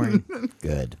not boring.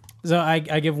 good. So I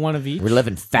give one of each. We're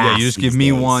living fast. Yeah, you just give these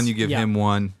me days. one, you give Yeah. him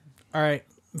one. All right,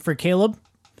 for Caleb,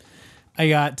 I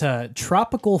got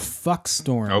Tropical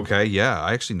Fuckstorm. Okay, yeah,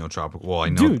 I actually know Tropical. Well,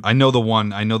 Dude. I know the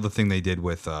one. I know the thing they did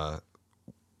with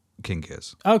King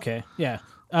Kiss. Okay, yeah.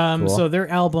 Cool. So their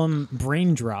album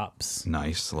Brain Drops,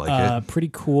 Nice, like it. pretty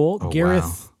cool. Oh,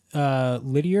 Gareth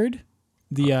Lydiard,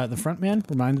 the front man,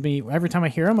 reminds me every time I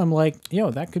hear him, I'm like, yo,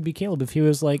 that could be Caleb if he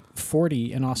was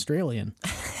 40 and Australian.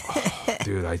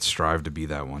 Dude, I'd strive to be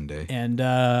that one day. And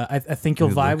I think you'll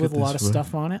Dude, vibe look with at a lot of this, bro.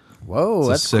 stuff on it. Whoa, It's a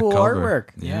that's sick cool cover. artwork.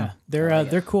 Yeah,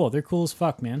 they're cool. They're cool as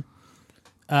fuck, man.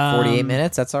 48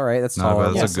 minutes. That's all right. That's Not bad.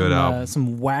 tolerable. That's a good album.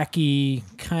 Some wacky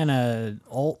kind of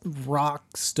alt rock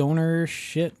stoner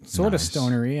shit, sort of Nice.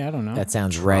 stonery. I don't know. That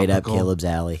sounds right up Tropical. Caleb's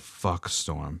alley. Fuck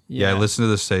Storm. Yeah, I Yeah. listened to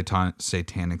the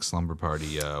Satanic Slumber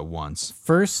Party once.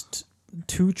 First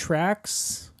 2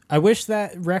 tracks. I wish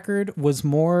that record was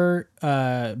more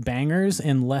bangers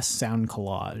and less sound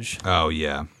collage. Oh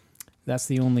yeah, That's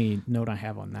the only note I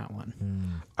have on that one.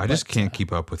 I just can't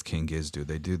keep up with King Giz, dude.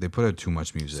 They put out too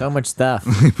much music. So much stuff.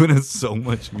 They put out so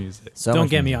much music. So Don't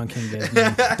much get me music. on King Giz.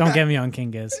 Man. Don't get me on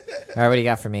King Giz. All right, what do you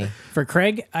got for me? For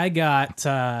Craig, I got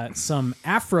some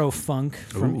Afro funk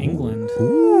from England.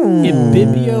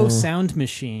 Ibibio Sound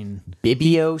Machine.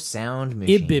 Bibio Sound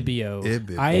Machine. Ibibio.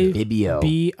 Ibibio.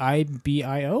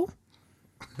 Ibibio.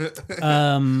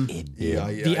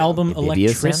 Ibibio. The album Ibibio Sound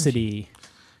Electricity.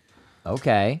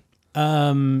 Okay.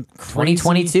 Crazy.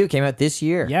 2022 came out this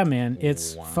year. Yeah, man,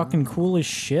 it's fucking cool as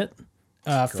shit.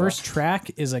 First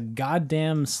track is a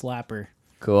goddamn slapper.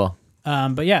 Cool.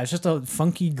 But yeah, it's just a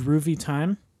funky, groovy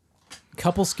time.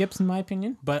 Couple skips in my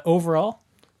opinion, but overall,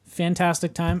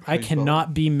 fantastic time. I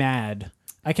cannot be mad.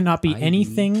 I cannot be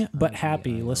anything but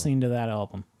happy listening to that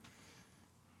album.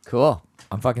 Cool.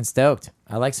 I'm fucking stoked.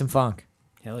 I like some funk.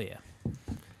 Hell yeah.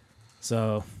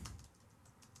 So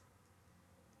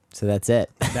that's it.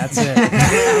 that's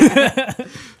it.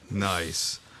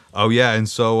 Nice. Oh yeah, and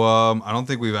so I don't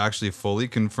think we've actually fully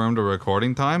confirmed a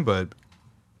recording time, but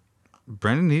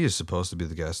Brandon He is supposed to be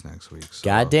the guest next week. So.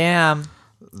 Goddamn.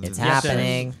 It's Yes,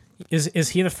 happening. Is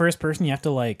he the first person you have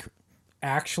to like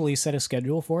actually set a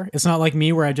schedule for? It's not like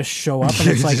me where I just show up and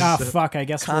it's like, oh fuck, I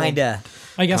guess Kinda.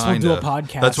 we'll do a Kinda.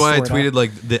 podcast. That's why I sort of. tweeted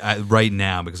like right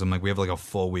now because I'm like we have like a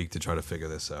full week to try to figure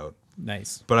this out.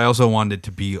 Nice. But I also wanted it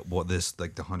to be this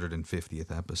like the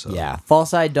 150th episode. Yeah. False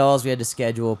Side Dolls we had to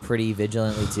schedule pretty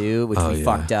vigilantly too, which we yeah.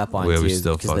 fucked up on We too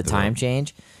still because of the fucked it time up.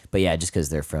 change. But yeah, just because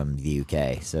they're from the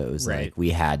UK. So it was Right. like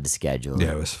we had to schedule.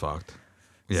 Yeah, it was fucked.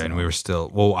 Yeah, and we were still.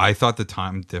 Well, I thought the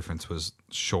time difference was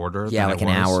shorter. Yeah, than like it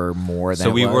an was. hour more than So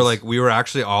it we was. were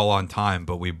actually all on time,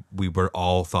 but we were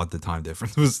all thought the time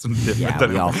difference was different. Yeah,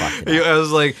 than we all fucked it up. I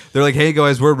was like, they're like, hey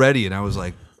guys, we're ready, and I was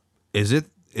like, is it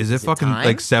fucking time?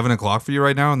 like 7 o'clock for you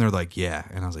right now? And they're like, yeah,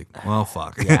 and I was like, well,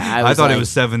 fuck. Yeah, I I was thought it like, was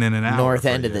 7 in an hour. North for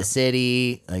end of you. the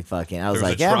city. Like fucking I was There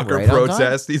was like, a yeah, trucker right on time.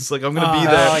 protest. He's like, I'm gonna be Oh,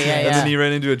 there. oh, yeah, And yeah. then he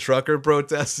ran into a trucker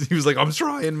protest. He was like, I'm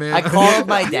trying, man. I called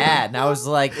my dad and I was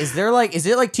like, is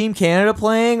it like Team Canada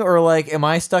playing or like am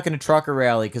I stuck in a trucker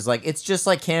rally? Because like it's just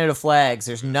like Canada flags.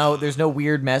 There's no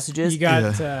weird messages. You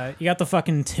got the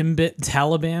fucking Timbit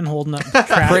Taliban holding up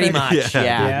traffic. Pretty much, yeah.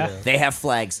 Yeah. They have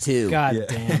flags too. God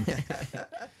damn.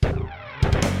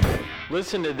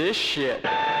 Listen to this shit.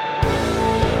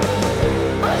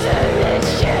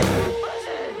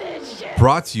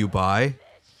 Brought to you by,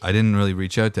 I didn't really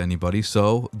reach out to anybody,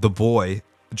 so the boy,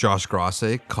 Josh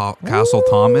Grosse, Castle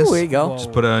Thomas. There you go.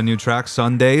 Just put out a new track,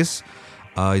 Sundays.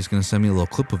 He's going to send me a little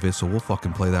clip of it, so we'll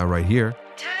fucking play that right here.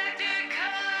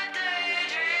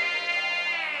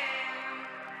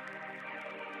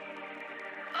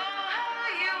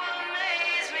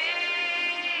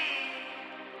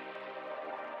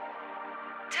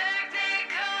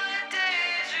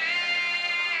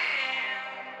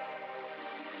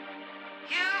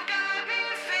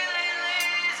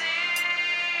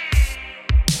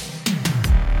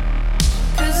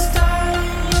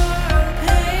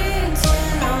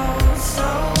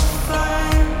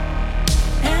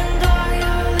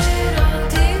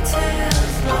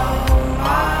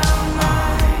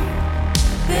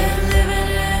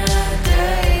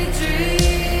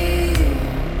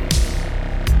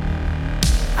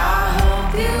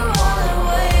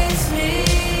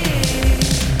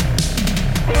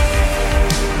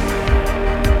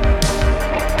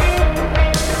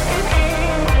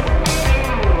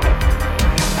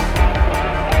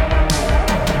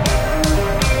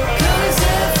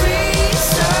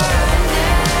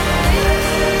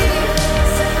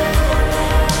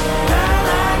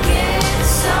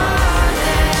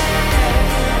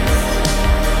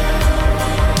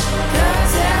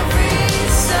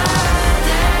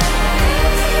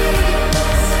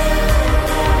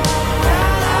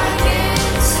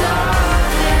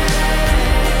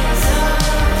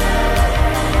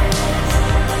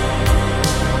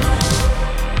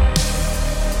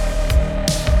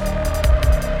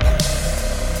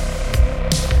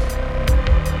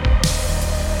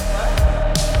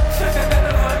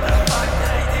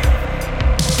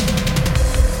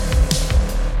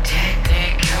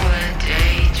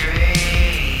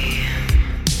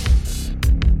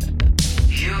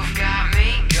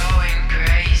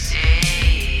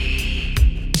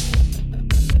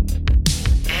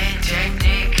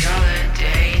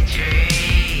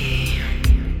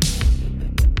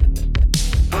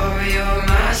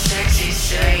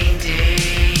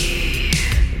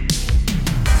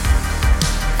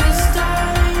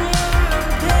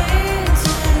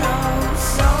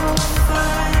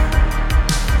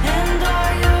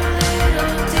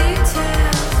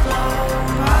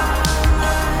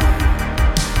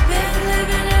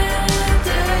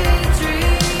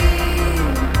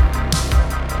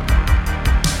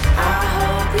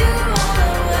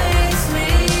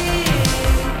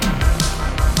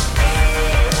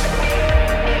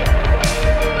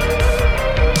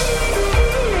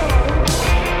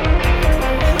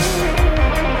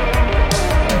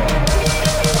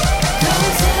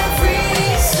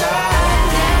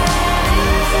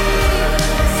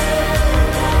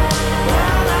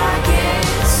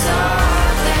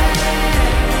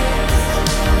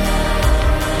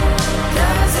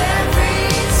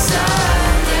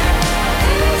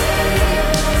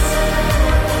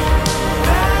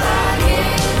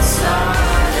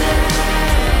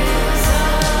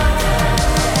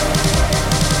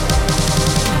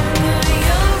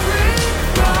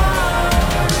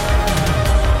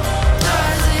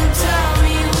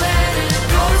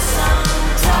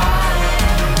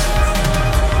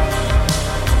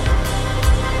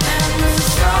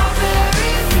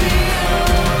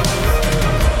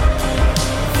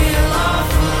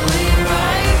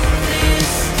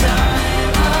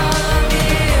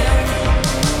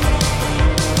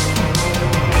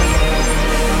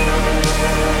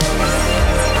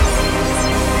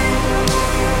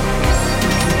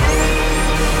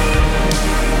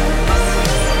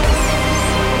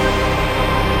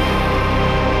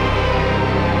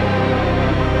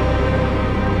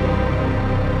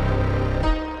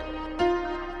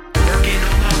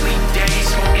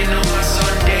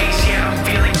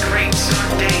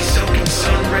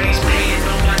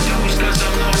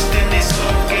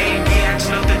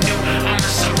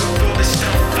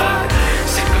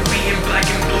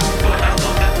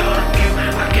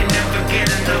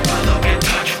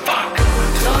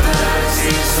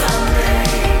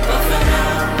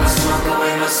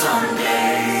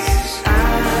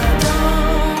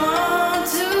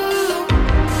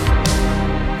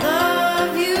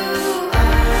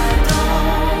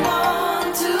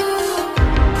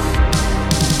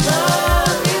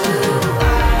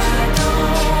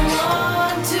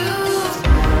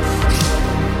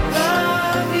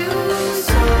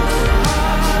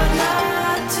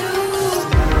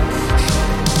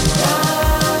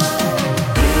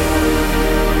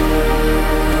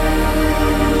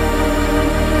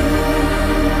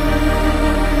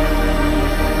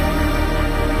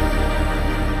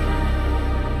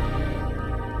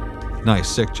 Nice,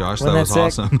 sick, Josh. Wasn't That was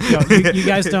that sick?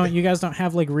 awesome. You guys don't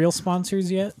have like real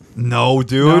sponsors yet. No,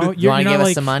 dude. No, You want to you're give not, us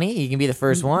like- some money? You can be the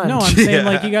first one. No, I'm saying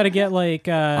like you got to get like.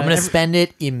 I'm gonna spend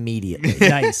it immediately.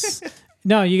 Nice.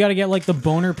 No, you got to get like the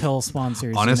boner pill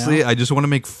sponsors. Honestly, you know? I just want to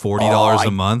make $40 Oh,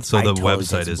 a month, so I'd the totally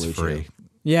website take some is Blue free. Chew.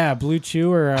 Yeah, Blue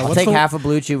Chew or I'll what's take the, half a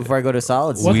Blue Chew before I go to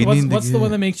Solids. What, We what's need to what's the get-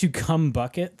 one that makes you cum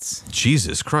buckets?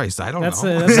 Jesus Christ, I don't That's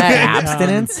know. a, that's Is that a-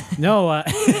 abstinence? No, None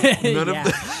yeah. of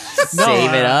the,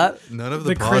 Save it up. none of the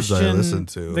the pods I Christian, listen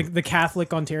to. the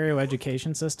Catholic Ontario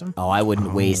education system. Oh, I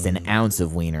wouldn't waste an ounce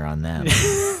of wiener on them.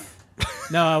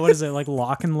 No, what is it like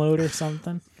Lock and Load or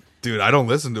something? Dude, I don't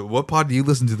listen to. What pod do you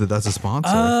listen to that's a sponsor?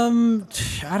 I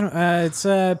don't. It's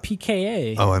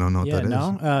PKA. Oh, I don't know what yeah, that is.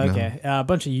 no. No. Okay, a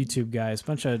bunch of YouTube guys,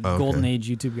 bunch of Okay. golden age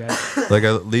YouTube guys. Like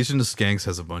Legion of Skanks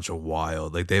has a bunch of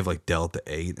wild. Like they have like Delta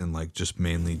 8 and like just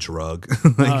mainly drug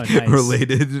like nice.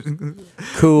 related.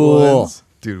 Cool. ones.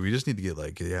 Dude, we just need to get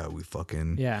like we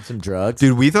fucking Yeah, Some drugs.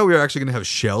 Dude, we thought we were actually gonna have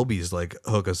Shelby's like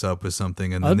hook us up with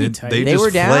something, and then That'd be they, tight. they They just were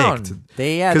down. flaked.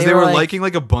 Because They were liking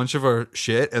like a bunch of our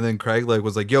shit, and then Craig like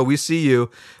was like, "Yo, we see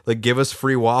you. Like, give us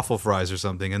free waffle fries or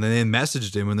something." And then they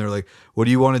messaged him, and they're like, "What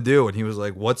do you want to do?" And he was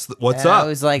like, "What's up?" I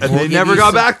was like, and we'll they give never you got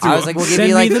some- back to him. I was like, we'll give Send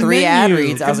you me like the 3 ad menu.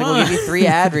 reads. I was like, Come we'll give on. you 3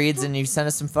 ad reads, and you send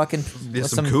us some fucking Yeah,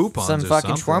 some coupons some or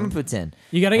fucking something. shawarma poutine.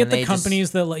 you got to And get the they just- companies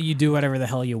that let you do whatever the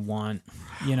hell you want.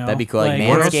 You know, That'd be cool. Like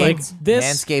where it's Manscaped. like this.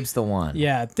 Manscaped's the one.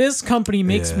 Yeah, this company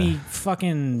makes Yeah. me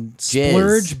fucking Jizz.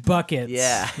 splurge buckets.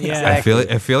 Yeah, yeah. exactly.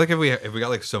 I feel like if we got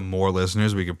like some more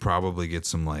listeners, we could probably get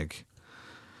some like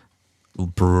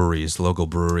breweries, local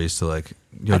breweries to like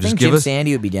I just think give Jim us.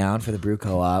 Sandy would be down for the brew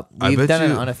co-op. I We've bet done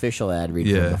an you- unofficial ad read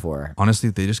for them Yeah. before. Honestly,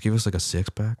 if they just give us like a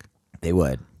 6-pack. They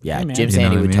would. Yeah, Hey, man. Jim You know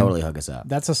Sandy what I would mean? totally hook us up.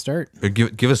 That's a start. Or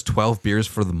give us 12 beers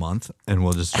for the month, and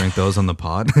we'll just drink those on the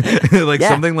pod, like Yeah.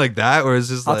 something like that, or it's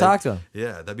just I'll like talk to him.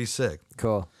 Yeah, that'd be sick.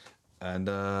 Cool. And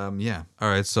yeah, all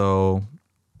right. So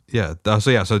yeah,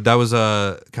 so that was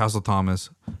Castle Thomas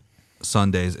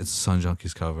Sundays. It's a Sun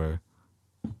Junkies cover.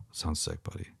 Sounds sick,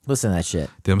 buddy. Listen to that shit.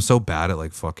 Dude, I'm so bad at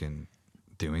like fucking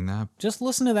doing that. Just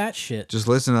listen to that shit. Just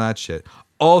listen to that shit.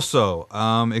 Also,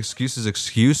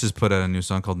 Excuses put out a new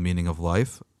song called Meaning of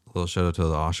Life. A little shout out to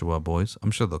the Oshawa boys.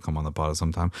 I'm sure they'll come on the pod at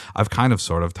some time. I've kind of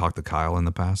sort of talked to Kyle in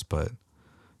the past, but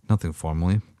nothing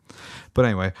formally. But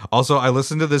anyway, also I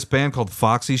listened to this band called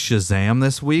Foxy Shazam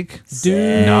this week.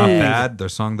 Dude. Not bad. Their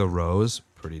song The Rose,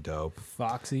 pretty dope.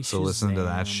 Foxy. So listen to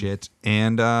that Shazam. shit.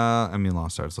 And I mean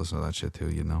Lost Arts, listen to that shit too,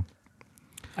 you know.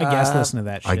 I guess listen to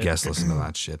that shit. I guess listen to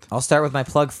that shit. I'll start with my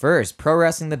plug first. Pro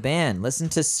Wrestling the Band. Listen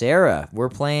to Sarah. We're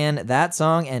playing that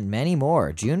song and many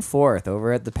more. June 4th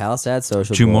over at the Palisade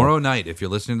Social Bowl. Tomorrow night, if you're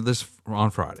listening to this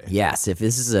on Friday. Yes, if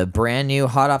this is a brand new,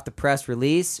 hot off the press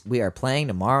release, we are playing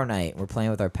tomorrow night. We're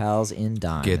playing with our pals in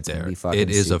Dime. Get It's gonna there. be fucking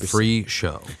It is a super free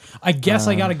show. I guess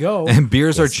I gotta go. And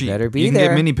beers are Yes, cheap. better be you can there.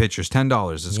 get mini pitchers,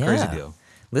 $10. It's a crazy Yeah. deal.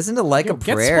 Listen to Like Yo, a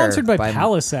get Prayer. sponsored by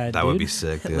Palisade. That dude. would be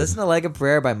sick, dude. Listen to Like a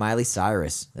Prayer by Miley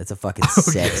Cyrus. That's a fucking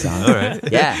sick song. All right.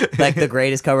 Yeah, like the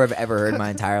greatest cover I've ever heard in my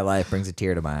entire life. Brings a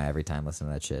tear to my eye every time I listen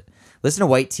to that shit. Listen to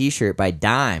White T-Shirt by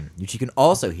Dime, which you can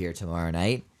also hear tomorrow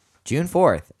night, June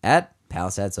 4th at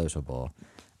Palisade Social Bowl.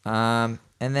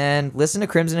 And then listen to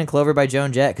Crimson and Clover by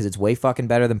Joan Jett because it's way fucking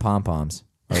better than Pom Poms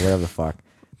or whatever the fuck.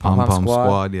 Pom Pom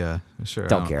Squad, yeah. Sure.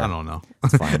 Don't care. I don't know.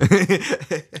 It's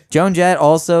fine. Joan Jett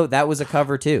also, that was a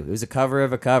cover too. It was a cover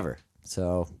of a cover.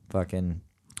 So fucking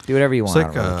do whatever you It's want.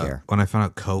 like I don't really care. when I found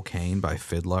out Cocaine by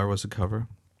Fiddler was a cover.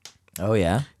 Oh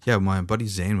yeah. Yeah, my buddy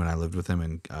Zane, when I lived with him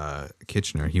in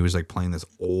Kitchener, he was like playing this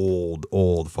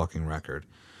old fucking record.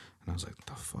 And I was like, what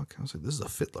the fuck? I was like, this is a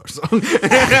Fiddler song.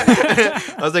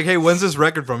 I was like, hey, when's this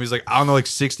record from? He's like, I don't know, like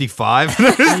 65. And I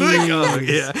was like, oh,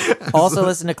 yeah. Also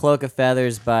listen to Cloak of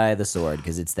Feathers by The Sword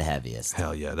because it's the heaviest.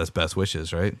 Hell yeah, that's Best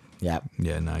Wishes, right? Yeah.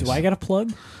 Yeah, nice. Do I got a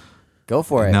plug? Go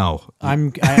for it. No.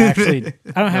 I actually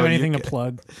I don't have No, you anything to can.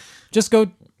 plug. Just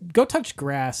go touch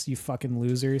grass, you fucking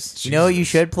losers. You know what you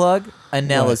should plug?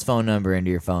 Anella's phone number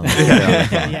into your phone.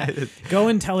 Yeah. Go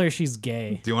and tell her she's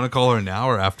gay. Do you want to call her now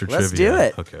or after Let's trivia? do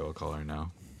it. Okay, we'll call her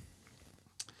now.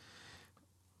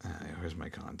 Where's my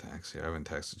contacts here. I haven't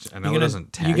texted. You Anella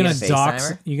doesn't text. You gonna FaceTime dox?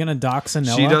 her? You gonna dox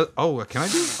Anella? She does. Oh, can I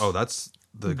do? Oh, that's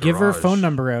the. Give her garage. phone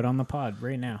number out on the pod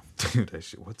right now. Dude,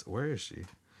 where is she?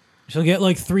 She'll get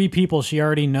like 3 people she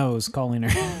already knows calling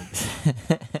her.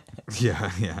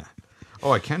 Yeah.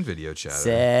 Oh, I can video chat her.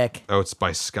 Sick. Oh, it's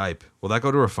by Skype. Will that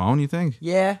go to her phone, you think?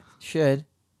 Yeah, should.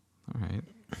 All right.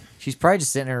 She's probably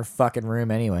just sitting in her fucking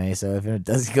room anyway. So if it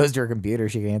goes to her computer,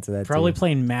 she can answer that. Probably too.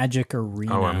 playing Magic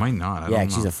Arena. Oh, I might not. I Yeah, don't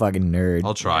know. she's a fucking nerd.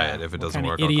 I'll try it. If it What doesn't kind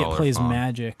work, of idiot I'll call plays her phone.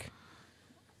 Magic?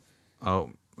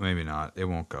 Oh, maybe not. It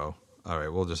won't go. All right,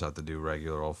 we'll just have to do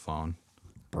regular old phone.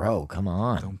 Bro, come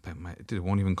on. Don't bet my dude. It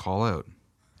won't even call out.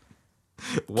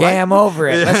 Okay, I'm over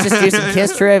it. Let's just do some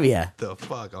Kiss trivia. The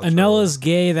fuck. I'll Anella's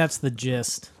gay. That's the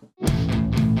gist.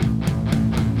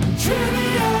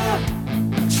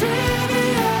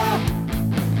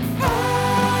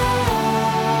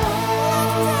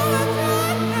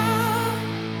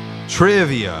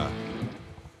 Trivia.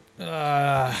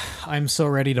 I'm so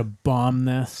ready to bomb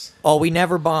this. Oh, we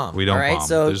never bomb. We don't all right? bomb.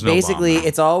 So There's no basically, bomb now.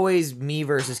 it's always me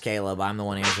versus Caleb. I'm the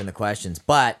one answering the questions,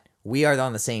 but we are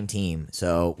on the same team,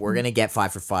 so we're gonna get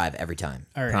 5 for 5 every time.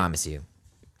 All right. Promise you.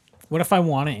 What if I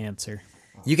want to answer?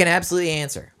 You can absolutely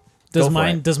answer. Does Go for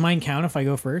mine it. does mine count if I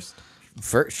go first?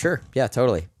 Sure. Yeah,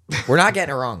 totally. We're not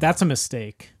getting it wrong. That's a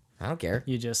mistake. I don't care.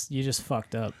 You just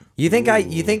fucked up. You think I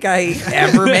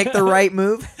ever make the right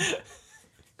move?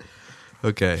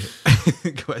 Okay.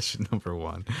 Question number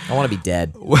 1. I want to be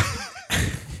dead.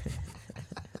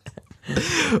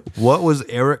 What was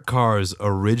Eric Carr's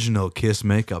original Kiss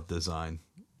makeup design?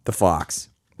 The fox.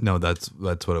 No, that's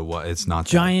what it was. It's not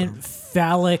that, Giant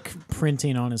phallic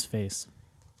printing on his face.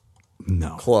 though.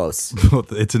 No. Close.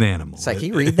 It's an animal. It's like, can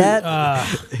you read that?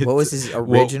 What was his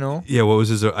original? Well, yeah, what was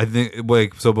his? I think.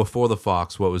 Like, so before the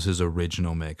fox, what was his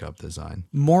original makeup design?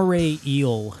 Moray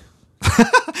eel.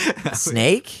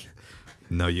 Snake?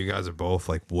 No, you guys are both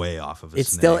like way off of it.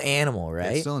 It's still animal,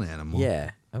 right? It's still an animal.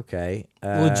 Yeah. Okay.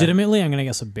 Legitimately, I'm gonna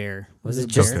guess a bear. Was it a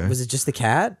just bear? was it just the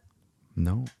cat?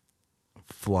 No.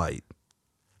 Flight.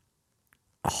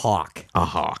 A hawk. A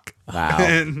hawk. Wow.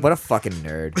 What a fucking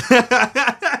nerd.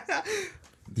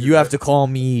 You have to call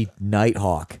me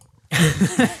Nighthawk.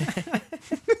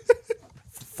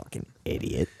 Fucking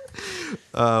idiot.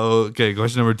 Okay,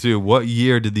 question number 2. What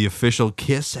year did the official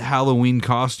Kiss Halloween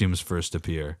costumes first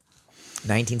appear?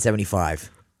 1975.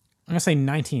 I'm gonna say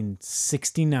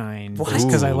 1969. What? Just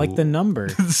because I like the number.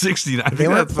 69. I They think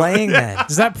weren't that's playing then.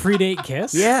 Does that predate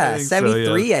Kiss? Yeah, think so,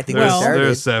 73, yeah. I think They're, we started. they're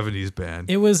a 70s band.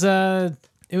 It was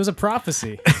a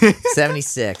prophecy.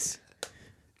 76,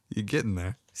 You're getting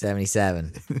there.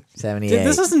 77, 78. Dude,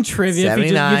 this isn't trivia. If you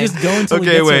 79. just go until he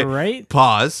Okay, gets wait. it right.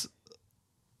 Pause.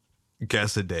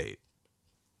 Guess a date.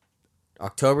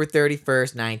 October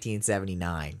 31st,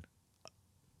 1979.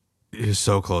 You're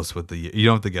so close with the. You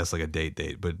don't have to guess like a date,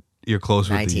 but you're close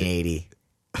with the. 1980.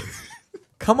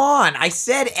 Come on, I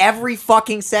said every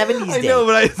fucking 70s I date. know,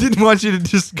 but I didn't want you to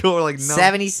just go like no.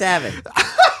 77.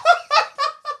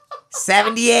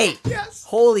 78. Yes.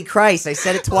 Holy Christ, I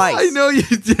said it twice. I know you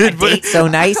did, but Date so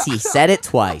nice, he said it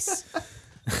twice.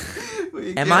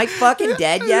 Am I fucking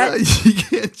dead yet? You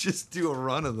can't just do a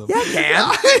run of them. Yeah,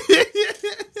 I can.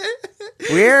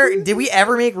 Where did we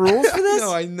ever make rules for this?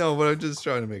 No, I know, but I'm just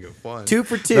trying to make it fun. 2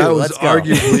 for 2. That was Let's go.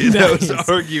 arguably. That was Nice.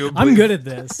 arguably. I'm good at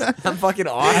this. I'm fucking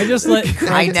awesome. I just let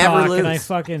Craig I never talk lose. and I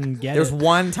fucking get There's it.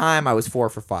 one time I was 4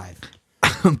 for 5.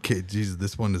 Okay, Jesus,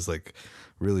 this one is like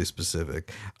really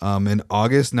specific. In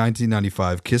August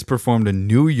 1995, Kiss performed in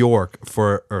New York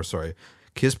for an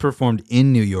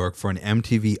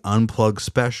MTV Unplugged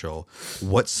special.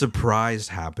 What surprise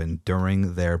happened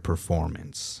during their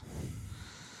performance?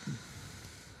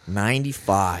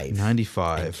 95.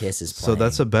 95. And Kiss is So playing.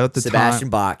 that's about the Sebastian time.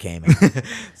 Bach came in.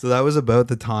 So that was about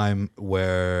the time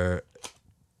where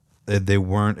they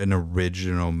weren't an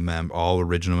original member. All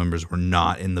original members were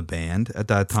not in the band at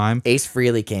that time. Ace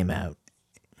Frehley came out.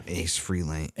 Ace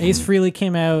Frehley. Ace Frehley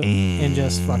came out and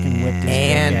just fucking whipped his dick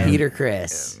And out. Peter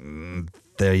Criss.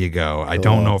 There you go. I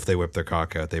don't know if they whipped their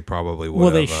cock out. They probably would. Well,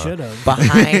 they should have.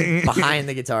 Behind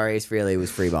the guitar, Ace Frehley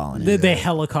was freeballing it. They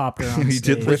helicopter on He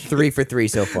stage. did We're 3 for 3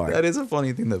 so far. That is a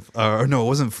funny thing that. No, it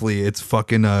wasn't Flea. It's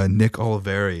fucking Nick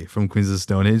Oliveri from Queens of the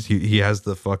Stone Age. He has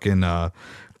the fucking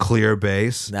clear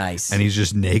bass. Nice. And he's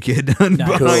just naked behind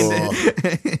Cool.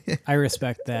 it. I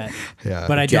respect that. Yeah.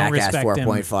 But I don't Jackass respect him.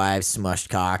 4.5 smushed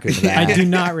cock. Into that. I do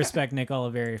not respect Nick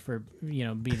Oliveri for,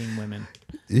 beating women.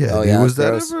 Yeah. Oh, yeah, Was that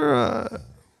gross. ever?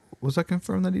 Was that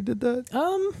confirmed that he did that?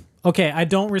 Okay, I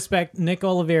don't respect Nick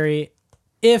Oliveri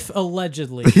if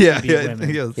allegedly Yeah. he beat women.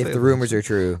 Yeah. If the rumors are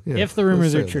true. Yeah, If the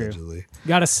rumors let's are say true. allegedly.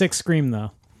 Got a 6 scream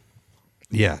though.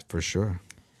 Yeah, for sure.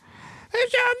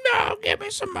 No, give me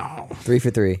some more. 3 for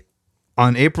 3.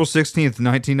 On April 16th,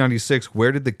 1996,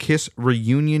 where did the Kiss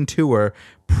reunion tour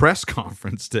press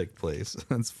conference take place?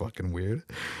 That's fucking weird.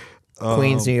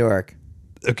 Queens, New York.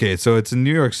 Okay, so it's in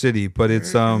New York City, but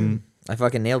it's I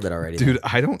fucking nailed it already. dude,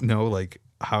 I don't know like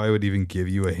how I would even give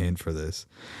you a hint for this.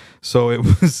 So it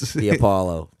was The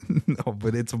Apollo. no,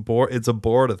 but it's aboard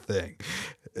a thing.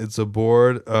 It's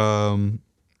aboard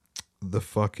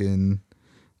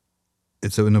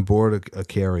it's aboard a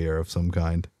carrier of some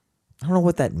kind. I don't know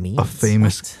what that means. A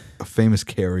famous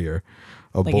carrier.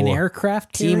 Like an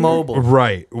aircraft carrier? T-Mobile.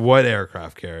 Right. What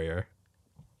aircraft carrier?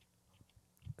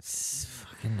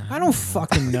 I don't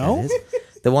fucking know.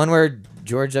 The one where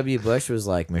George W. Bush was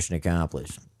like, mission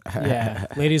accomplished. Yeah,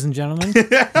 ladies and gentlemen,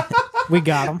 we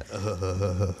got him.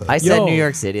 I said Yo, New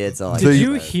York City. It's all I Did can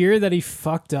you say. hear that he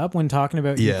fucked up when talking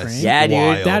about Yes. Ukraine? Yeah, dude.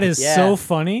 Wild. That is Yeah. so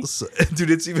funny.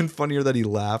 Dude, it's even funnier that he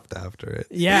laughed after it.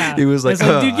 Yeah. He was like, It's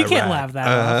dude, you can't Iraq. laugh that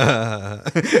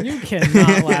off. You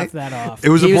cannot laugh that off. It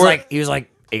was He aboard. was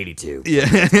like 82. Yeah.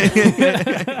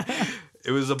 It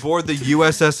was aboard the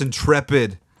USS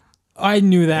Intrepid I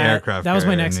knew that. aircraft. That was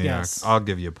my carrier in next New York. guess. I'll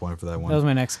give you a point for that That was one.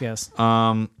 my next guess.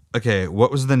 Okay,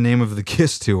 what was the name of the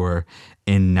Kiss tour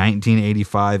in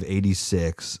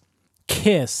 1985-86?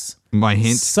 Kiss. My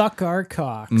hint. Suck our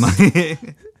cocks.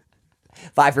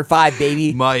 5 for 5,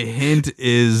 baby. My hint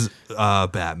is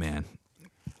Batman.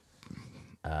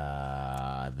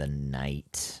 The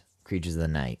Night. Creatures of the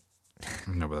Night.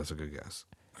 No, but that's a good guess.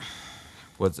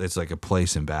 It's like a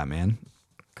place in Batman.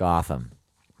 Gotham.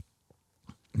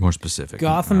 More specific.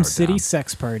 Gotham Narrow it City down.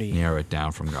 Sex Party. Narrow it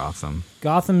down from Gotham.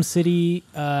 Gotham City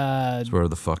It's where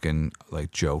the fucking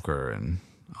like Joker and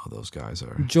all those guys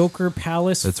are. Joker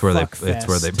Palace. That's where Fuck they. That's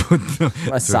where they Fest.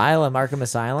 put. Asylum. Arkham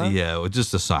Asylum? Yeah, well,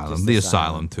 just Asylum. Just The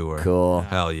Asylum. Asylum tour. Cool.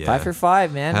 Hell yeah. 5 for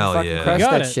 5, man. Hell Fucking yeah. crush You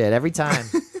got that it. shit every time.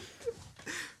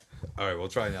 All right, we'll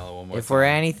try Nella one more If time. we're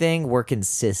anything, we're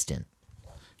consistent.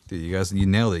 Dude, you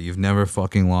nailed it. You've never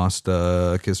fucking lost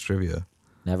Kiss trivia.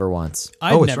 Never once.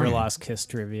 I've Oh, it's never right. lost Kiss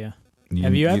trivia.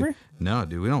 Have you ever? No,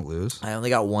 dude, we don't lose. I only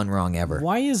got one wrong ever.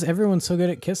 Why is everyone so good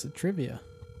at Kiss trivia?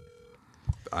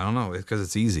 I don't know. It's because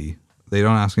it's easy. They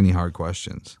don't ask any hard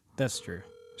questions. That's true.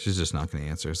 She's just not going to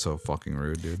answer. It's so fucking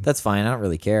rude, dude. That's fine. I don't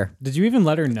really care. Did you even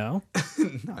let her know?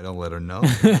 I don't let her know.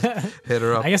 Hit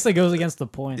her up. I guess that goes against the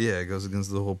point. Yeah, it goes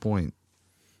against the whole point.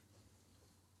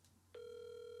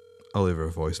 I'll leave her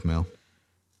a voicemail.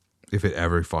 If it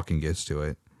ever fucking gets to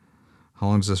it. How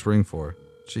long does this ring for?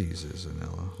 Jesus,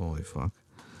 Anella. Holy fuck.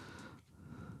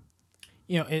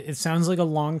 You know, it sounds like a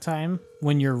long time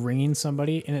when you're ringing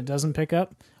somebody and it doesn't pick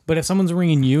up. But if someone's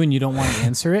ringing you and you don't want to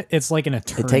answer it, it's like an It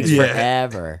eternity. takes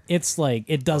forever. It's like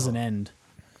it doesn't end.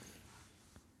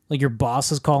 Like your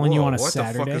boss is calling you on a what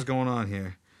Saturday. the fuck is going on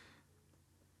here?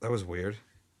 That was weird.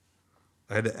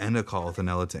 I had to end a call with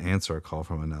Anella to answer a call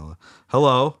from Anella.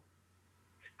 Hello?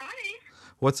 Hi.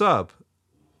 What's up?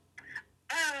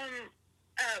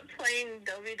 Playing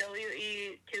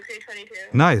WWE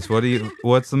 2K22. Nice.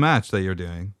 What's the match that you're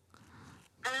doing?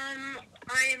 I'm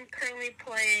currently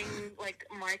playing like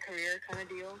my career kind of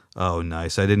deal. Oh,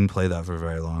 nice. I didn't play that for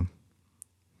very long.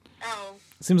 Oh.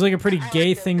 Seems like a pretty I like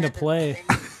gay those thing to kinds of play.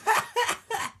 things.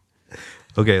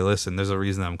 Okay, listen, there's a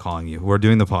reason I'm calling you. We're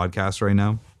doing the podcast right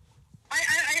now. I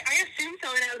assumed so,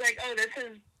 and I was like, oh, this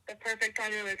is the perfect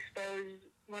time to expose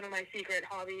one of my secret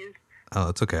hobbies. Oh,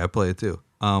 it's okay. I play it too.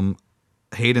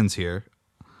 Hayden's here.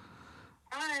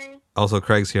 Hi. Also,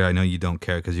 Craig's here. I know you don't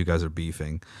care because you guys are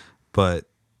beefing, but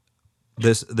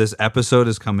this episode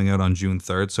is coming out on June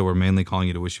 3rd, so we're mainly calling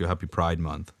you to wish you a happy Pride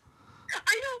Month.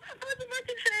 I know. I was about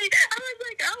to say. I was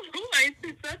like, oh, nice.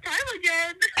 It's that time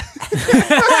again.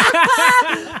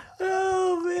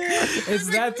 It's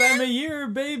that time of year,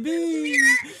 baby.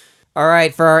 All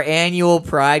right, for our annual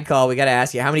Pride call, we got to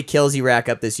ask you how many kills you rack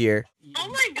up this year. Oh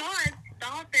my God!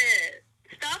 Stop it!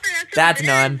 Stop it! That's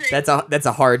none. embarrassing. That's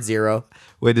a hard 0.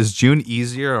 Wait, is June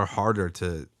easier or harder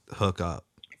to hook up?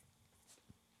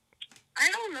 I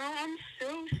don't know. I'm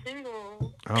so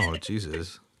single. Oh,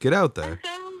 Jesus. Get out there.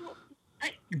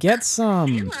 Get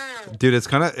some. Dude, it's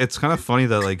kind of funny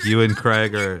that like you and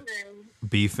Craig are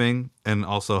beefing and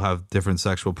also have different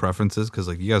sexual preferences because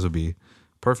like you guys would be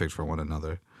perfect for one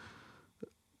another.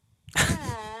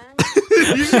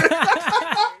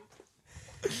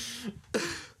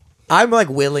 I'm like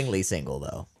willingly single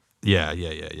though. Yeah.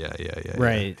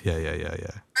 Right. Yeah.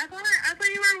 I thought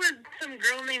you were with some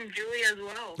girl named Julie as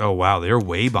well. Oh wow, they're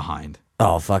way behind.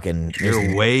 Oh, fucking.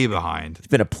 You're way behind. It's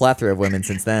been a plethora of women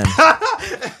since then.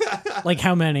 Like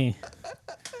how many?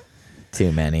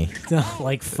 Too many.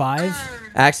 Like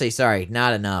 5? Actually, sorry,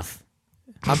 not enough.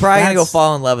 I'm probably gonna go That's-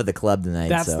 fall in love with the club tonight.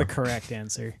 That's so. the correct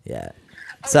answer. Yeah.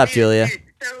 What's up, Julia? Dude,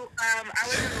 so I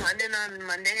was in London on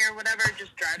Monday or whatever,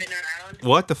 just driving around,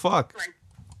 What the fuck?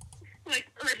 like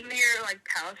near like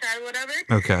Palisade or whatever.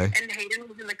 Okay. And Hayden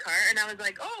was in the car, and I was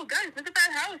like, "Oh, guys, look at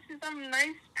that house! There's some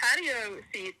nice patio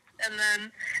seats." And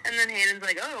then Hayden's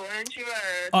like, "Oh, why don't you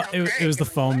Oh, tell it Craig?" was the I'm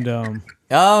like, foam "What?" dome.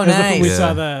 Oh, We nice.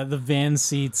 saw the van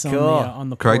seats on Cool. on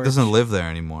the Craig porch. doesn't live there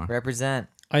anymore. Represent.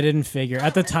 I didn't figure.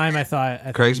 At the time, I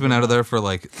thought Craig's been out of there for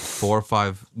like 4 or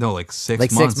 5, no, like 6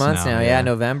 Like months 6 months now. now. Yeah,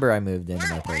 November I moved into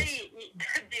my Why, place.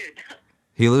 dude?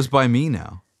 He lives by me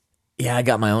now. Yeah, I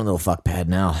got my own little fuck pad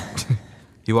now.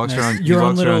 He walks around. He your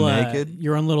own walks little around naked.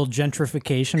 your own little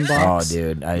gentrification Oh, box.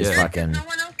 dude, I just Yeah. fucking. No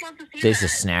one else wants to see There's that.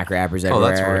 just snack wrappers Oh,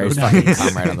 that's everywhere. I rude. just fucking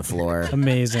come right on the floor.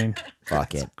 Amazing.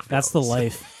 Fuck it. That's the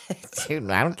life.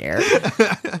 Dude, I don't care.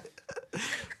 That's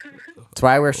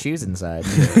why I wear shoes inside.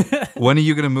 When are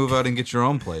you gonna move out and get your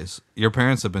own place? Your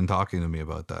parents have been talking to me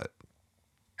about that.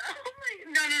 Oh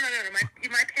my, no.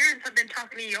 My parents have been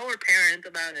talking to your parents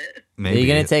about it. Are Maybe you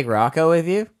gonna take Rocco with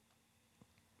you?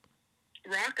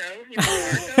 Rocco, you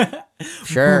know Rocco?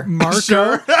 Sure.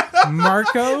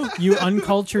 Marco, you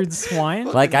uncultured swine.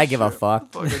 Like I give a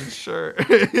fuck. fucking sure.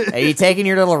 Are you taking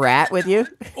your little rat with you?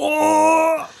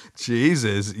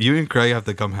 Jesus, you and Craig have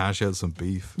to come hash out some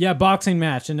beef. Yeah, boxing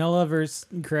match. Anella versus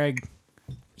Craig.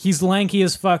 He's lanky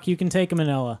as fuck. You can take him,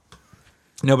 Anella.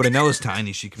 No, but Anella's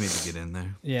tiny. She can maybe get in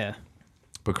there. Yeah.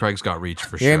 But Craig's got reach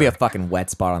for You're sure. gonna be a fucking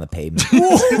wet spot on the pavement.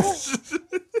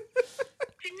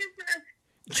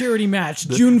 Charity match,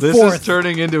 June This 4th. is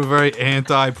turning into a very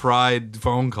anti-pride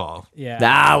phone call. Yeah.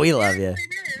 Ah, we love you.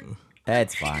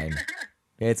 It's fine.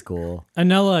 It's cool.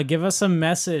 Anella, give us a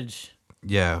message.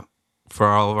 Yeah, for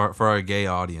our gay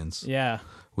audience. Yeah.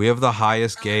 We have the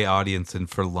highest gay audience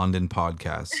for London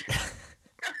podcasts.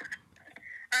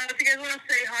 If you guys want to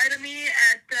say hi to me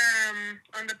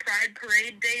at on the Pride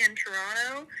Parade Day in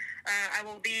Toronto, I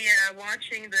will be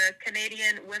watching the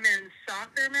Canadian women's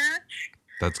soccer match.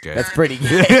 That's gay. That's pretty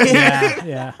good.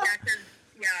 Yeah.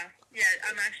 Yeah,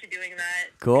 I'm actually doing that.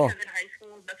 Cool. Because in high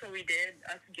school, that's what we did.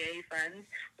 Us gay friends,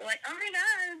 we're like, oh my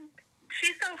god,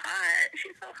 she's so hot.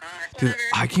 She's so hot. Dude, Whatever.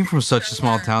 I came from such a So,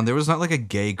 small town. There was not like a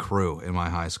gay crew in my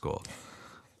high school.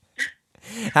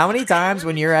 How many times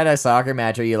when you're at a soccer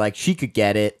match are you like, she could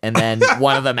get it, and then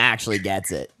one of them actually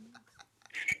gets it?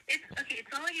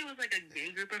 It's not like it was like a gay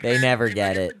group of They friends. never It was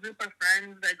get just it. A group of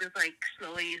friends that just like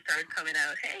slowly started coming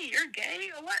out. Hey, you're gay?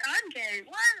 What? I'm gay.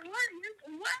 What?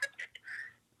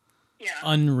 Yeah.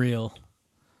 Unreal.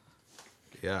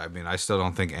 Yeah, I mean, I still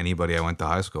don't think anybody I went to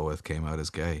high school with came out as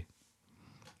gay.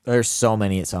 There's so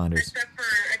many at Saunders. Except for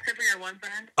your one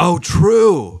friend. Oh,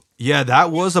 true. Yeah, that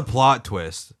was a plot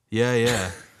twist. Yeah.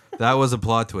 That was a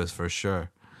plot twist for sure.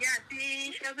 Yeah,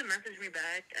 see, she hasn't messaged me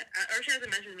back. Or she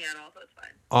hasn't messaged me at all, so it's fine.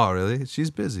 Oh, really?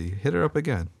 She's busy. Hit her up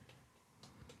again.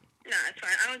 No, it's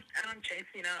fine. I don't chase,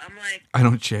 you know. I'm like, I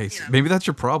don't chase. Yeah. Maybe that's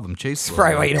your problem. Chase. That's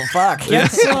probably why you don't fuck. Get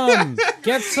some.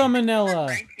 Get some, Anella.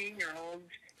 19-year-olds.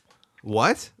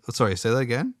 What? Oh, sorry, say that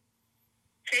again.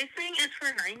 Chasing is for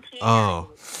 19.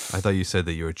 Oh, I thought you said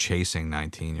that you were chasing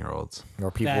 19-year-olds.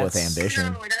 Or people with That's-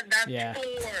 ambition. No, that's Yeah. for,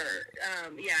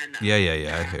 yeah, no.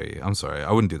 Yeah. I hear you. I'm sorry.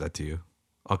 I wouldn't do that to you.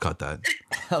 I'll cut that.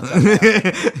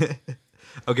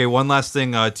 Okay, one last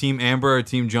thing. Team Amber or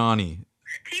Team Johnny?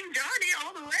 Team Johnny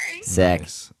all the way. Sick.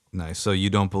 Nice. So you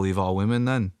don't believe all women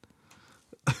then?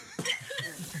 No,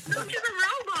 she's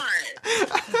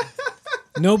a robot.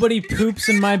 Nobody poops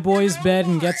in my boy's bed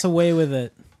and gets away with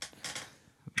it.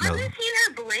 No. Have you seen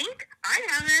her blink? I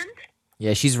haven't.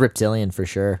 Yeah, she's reptilian for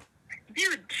sure.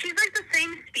 Dude, she's like the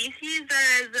same species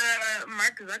as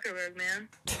Mark Zuckerberg, man.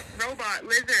 Robot,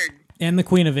 lizard. And the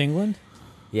Queen of England?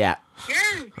 Yeah.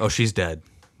 Yeah. Oh, she's dead.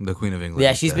 The Queen of England.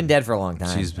 Yeah, is she's been dead for a long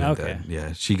time. She's been Okay. dead.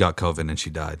 Yeah, she got COVID and she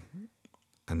died.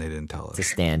 And they didn't tell us. to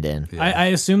stand in. Yeah. I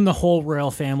assume the whole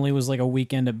royal family was like a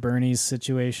weekend at Bernie's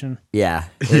situation. Yeah,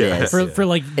 it Yeah. is. For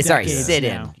like Sorry, decades sit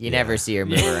now. in. You never see her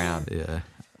move around. Yeah.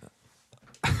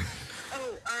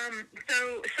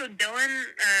 So Dylan,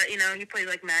 you know, he plays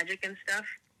like Magic and stuff.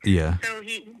 Yeah. So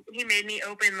he made me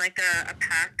open like a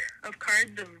pack of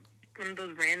cards, of one of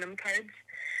those random cards.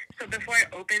 So before I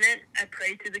open it, I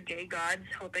pray to the gay gods,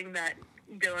 hoping that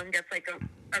Dylan gets like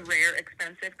a rare,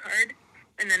 expensive card.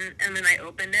 And then I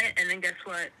opened it, and then guess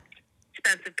what?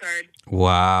 Expensive card.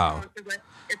 Wow.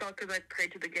 It's all because I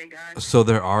prayed to the gay gods. So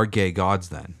there are gay gods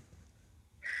then.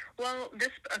 Well,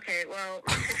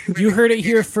 You heard it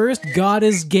here first. God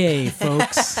is gay,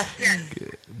 folks.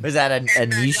 Was that a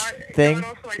niche thing?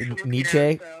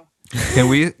 Nietzsche? Can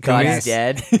we God we is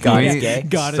dead. can God we is gay.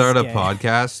 God is start a gay.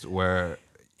 podcast where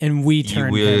and we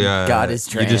turned him. God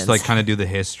is You just trans. like kind of do the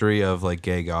history of like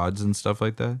gay gods and stuff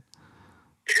like that.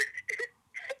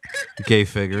 Gay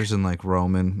figures and like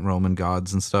Roman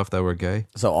gods and stuff that were gay.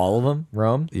 So all of them,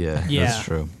 Rome, Yeah, Yeah. that's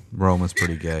true. Rome was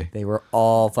pretty gay. they were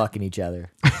all fucking each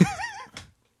other.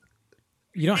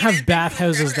 You don't have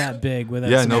bathhouses that big without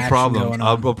Yeah, some no action problem. going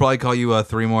on. We'll probably call you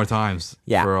 3 more times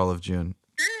Yeah. for all of June.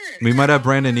 We might have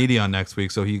Brandon Eady on next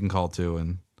week, so he can call too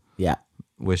and Yeah.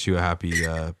 wish you a happy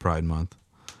Pride Month.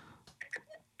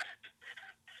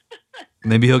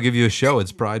 Maybe he'll give you a show.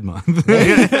 It's Pride Month. You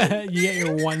get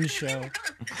your one show. Yeah,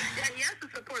 he has to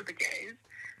support the gays.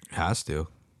 Has to.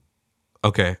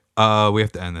 Okay. We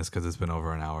have to end this because it's been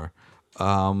over an hour.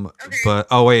 But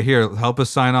oh wait, here, help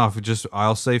us sign off.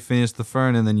 I'll say Phineas the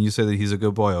Fern, and then you say that he's a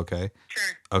good boy. Okay.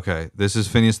 Sure. Okay. This is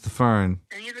Phineas the Fern.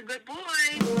 And he's a good boy.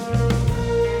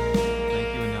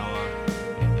 Thank you,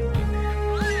 Noah.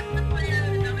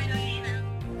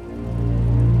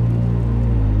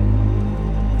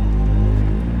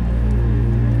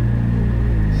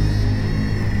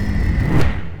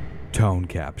 Tone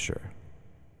capture.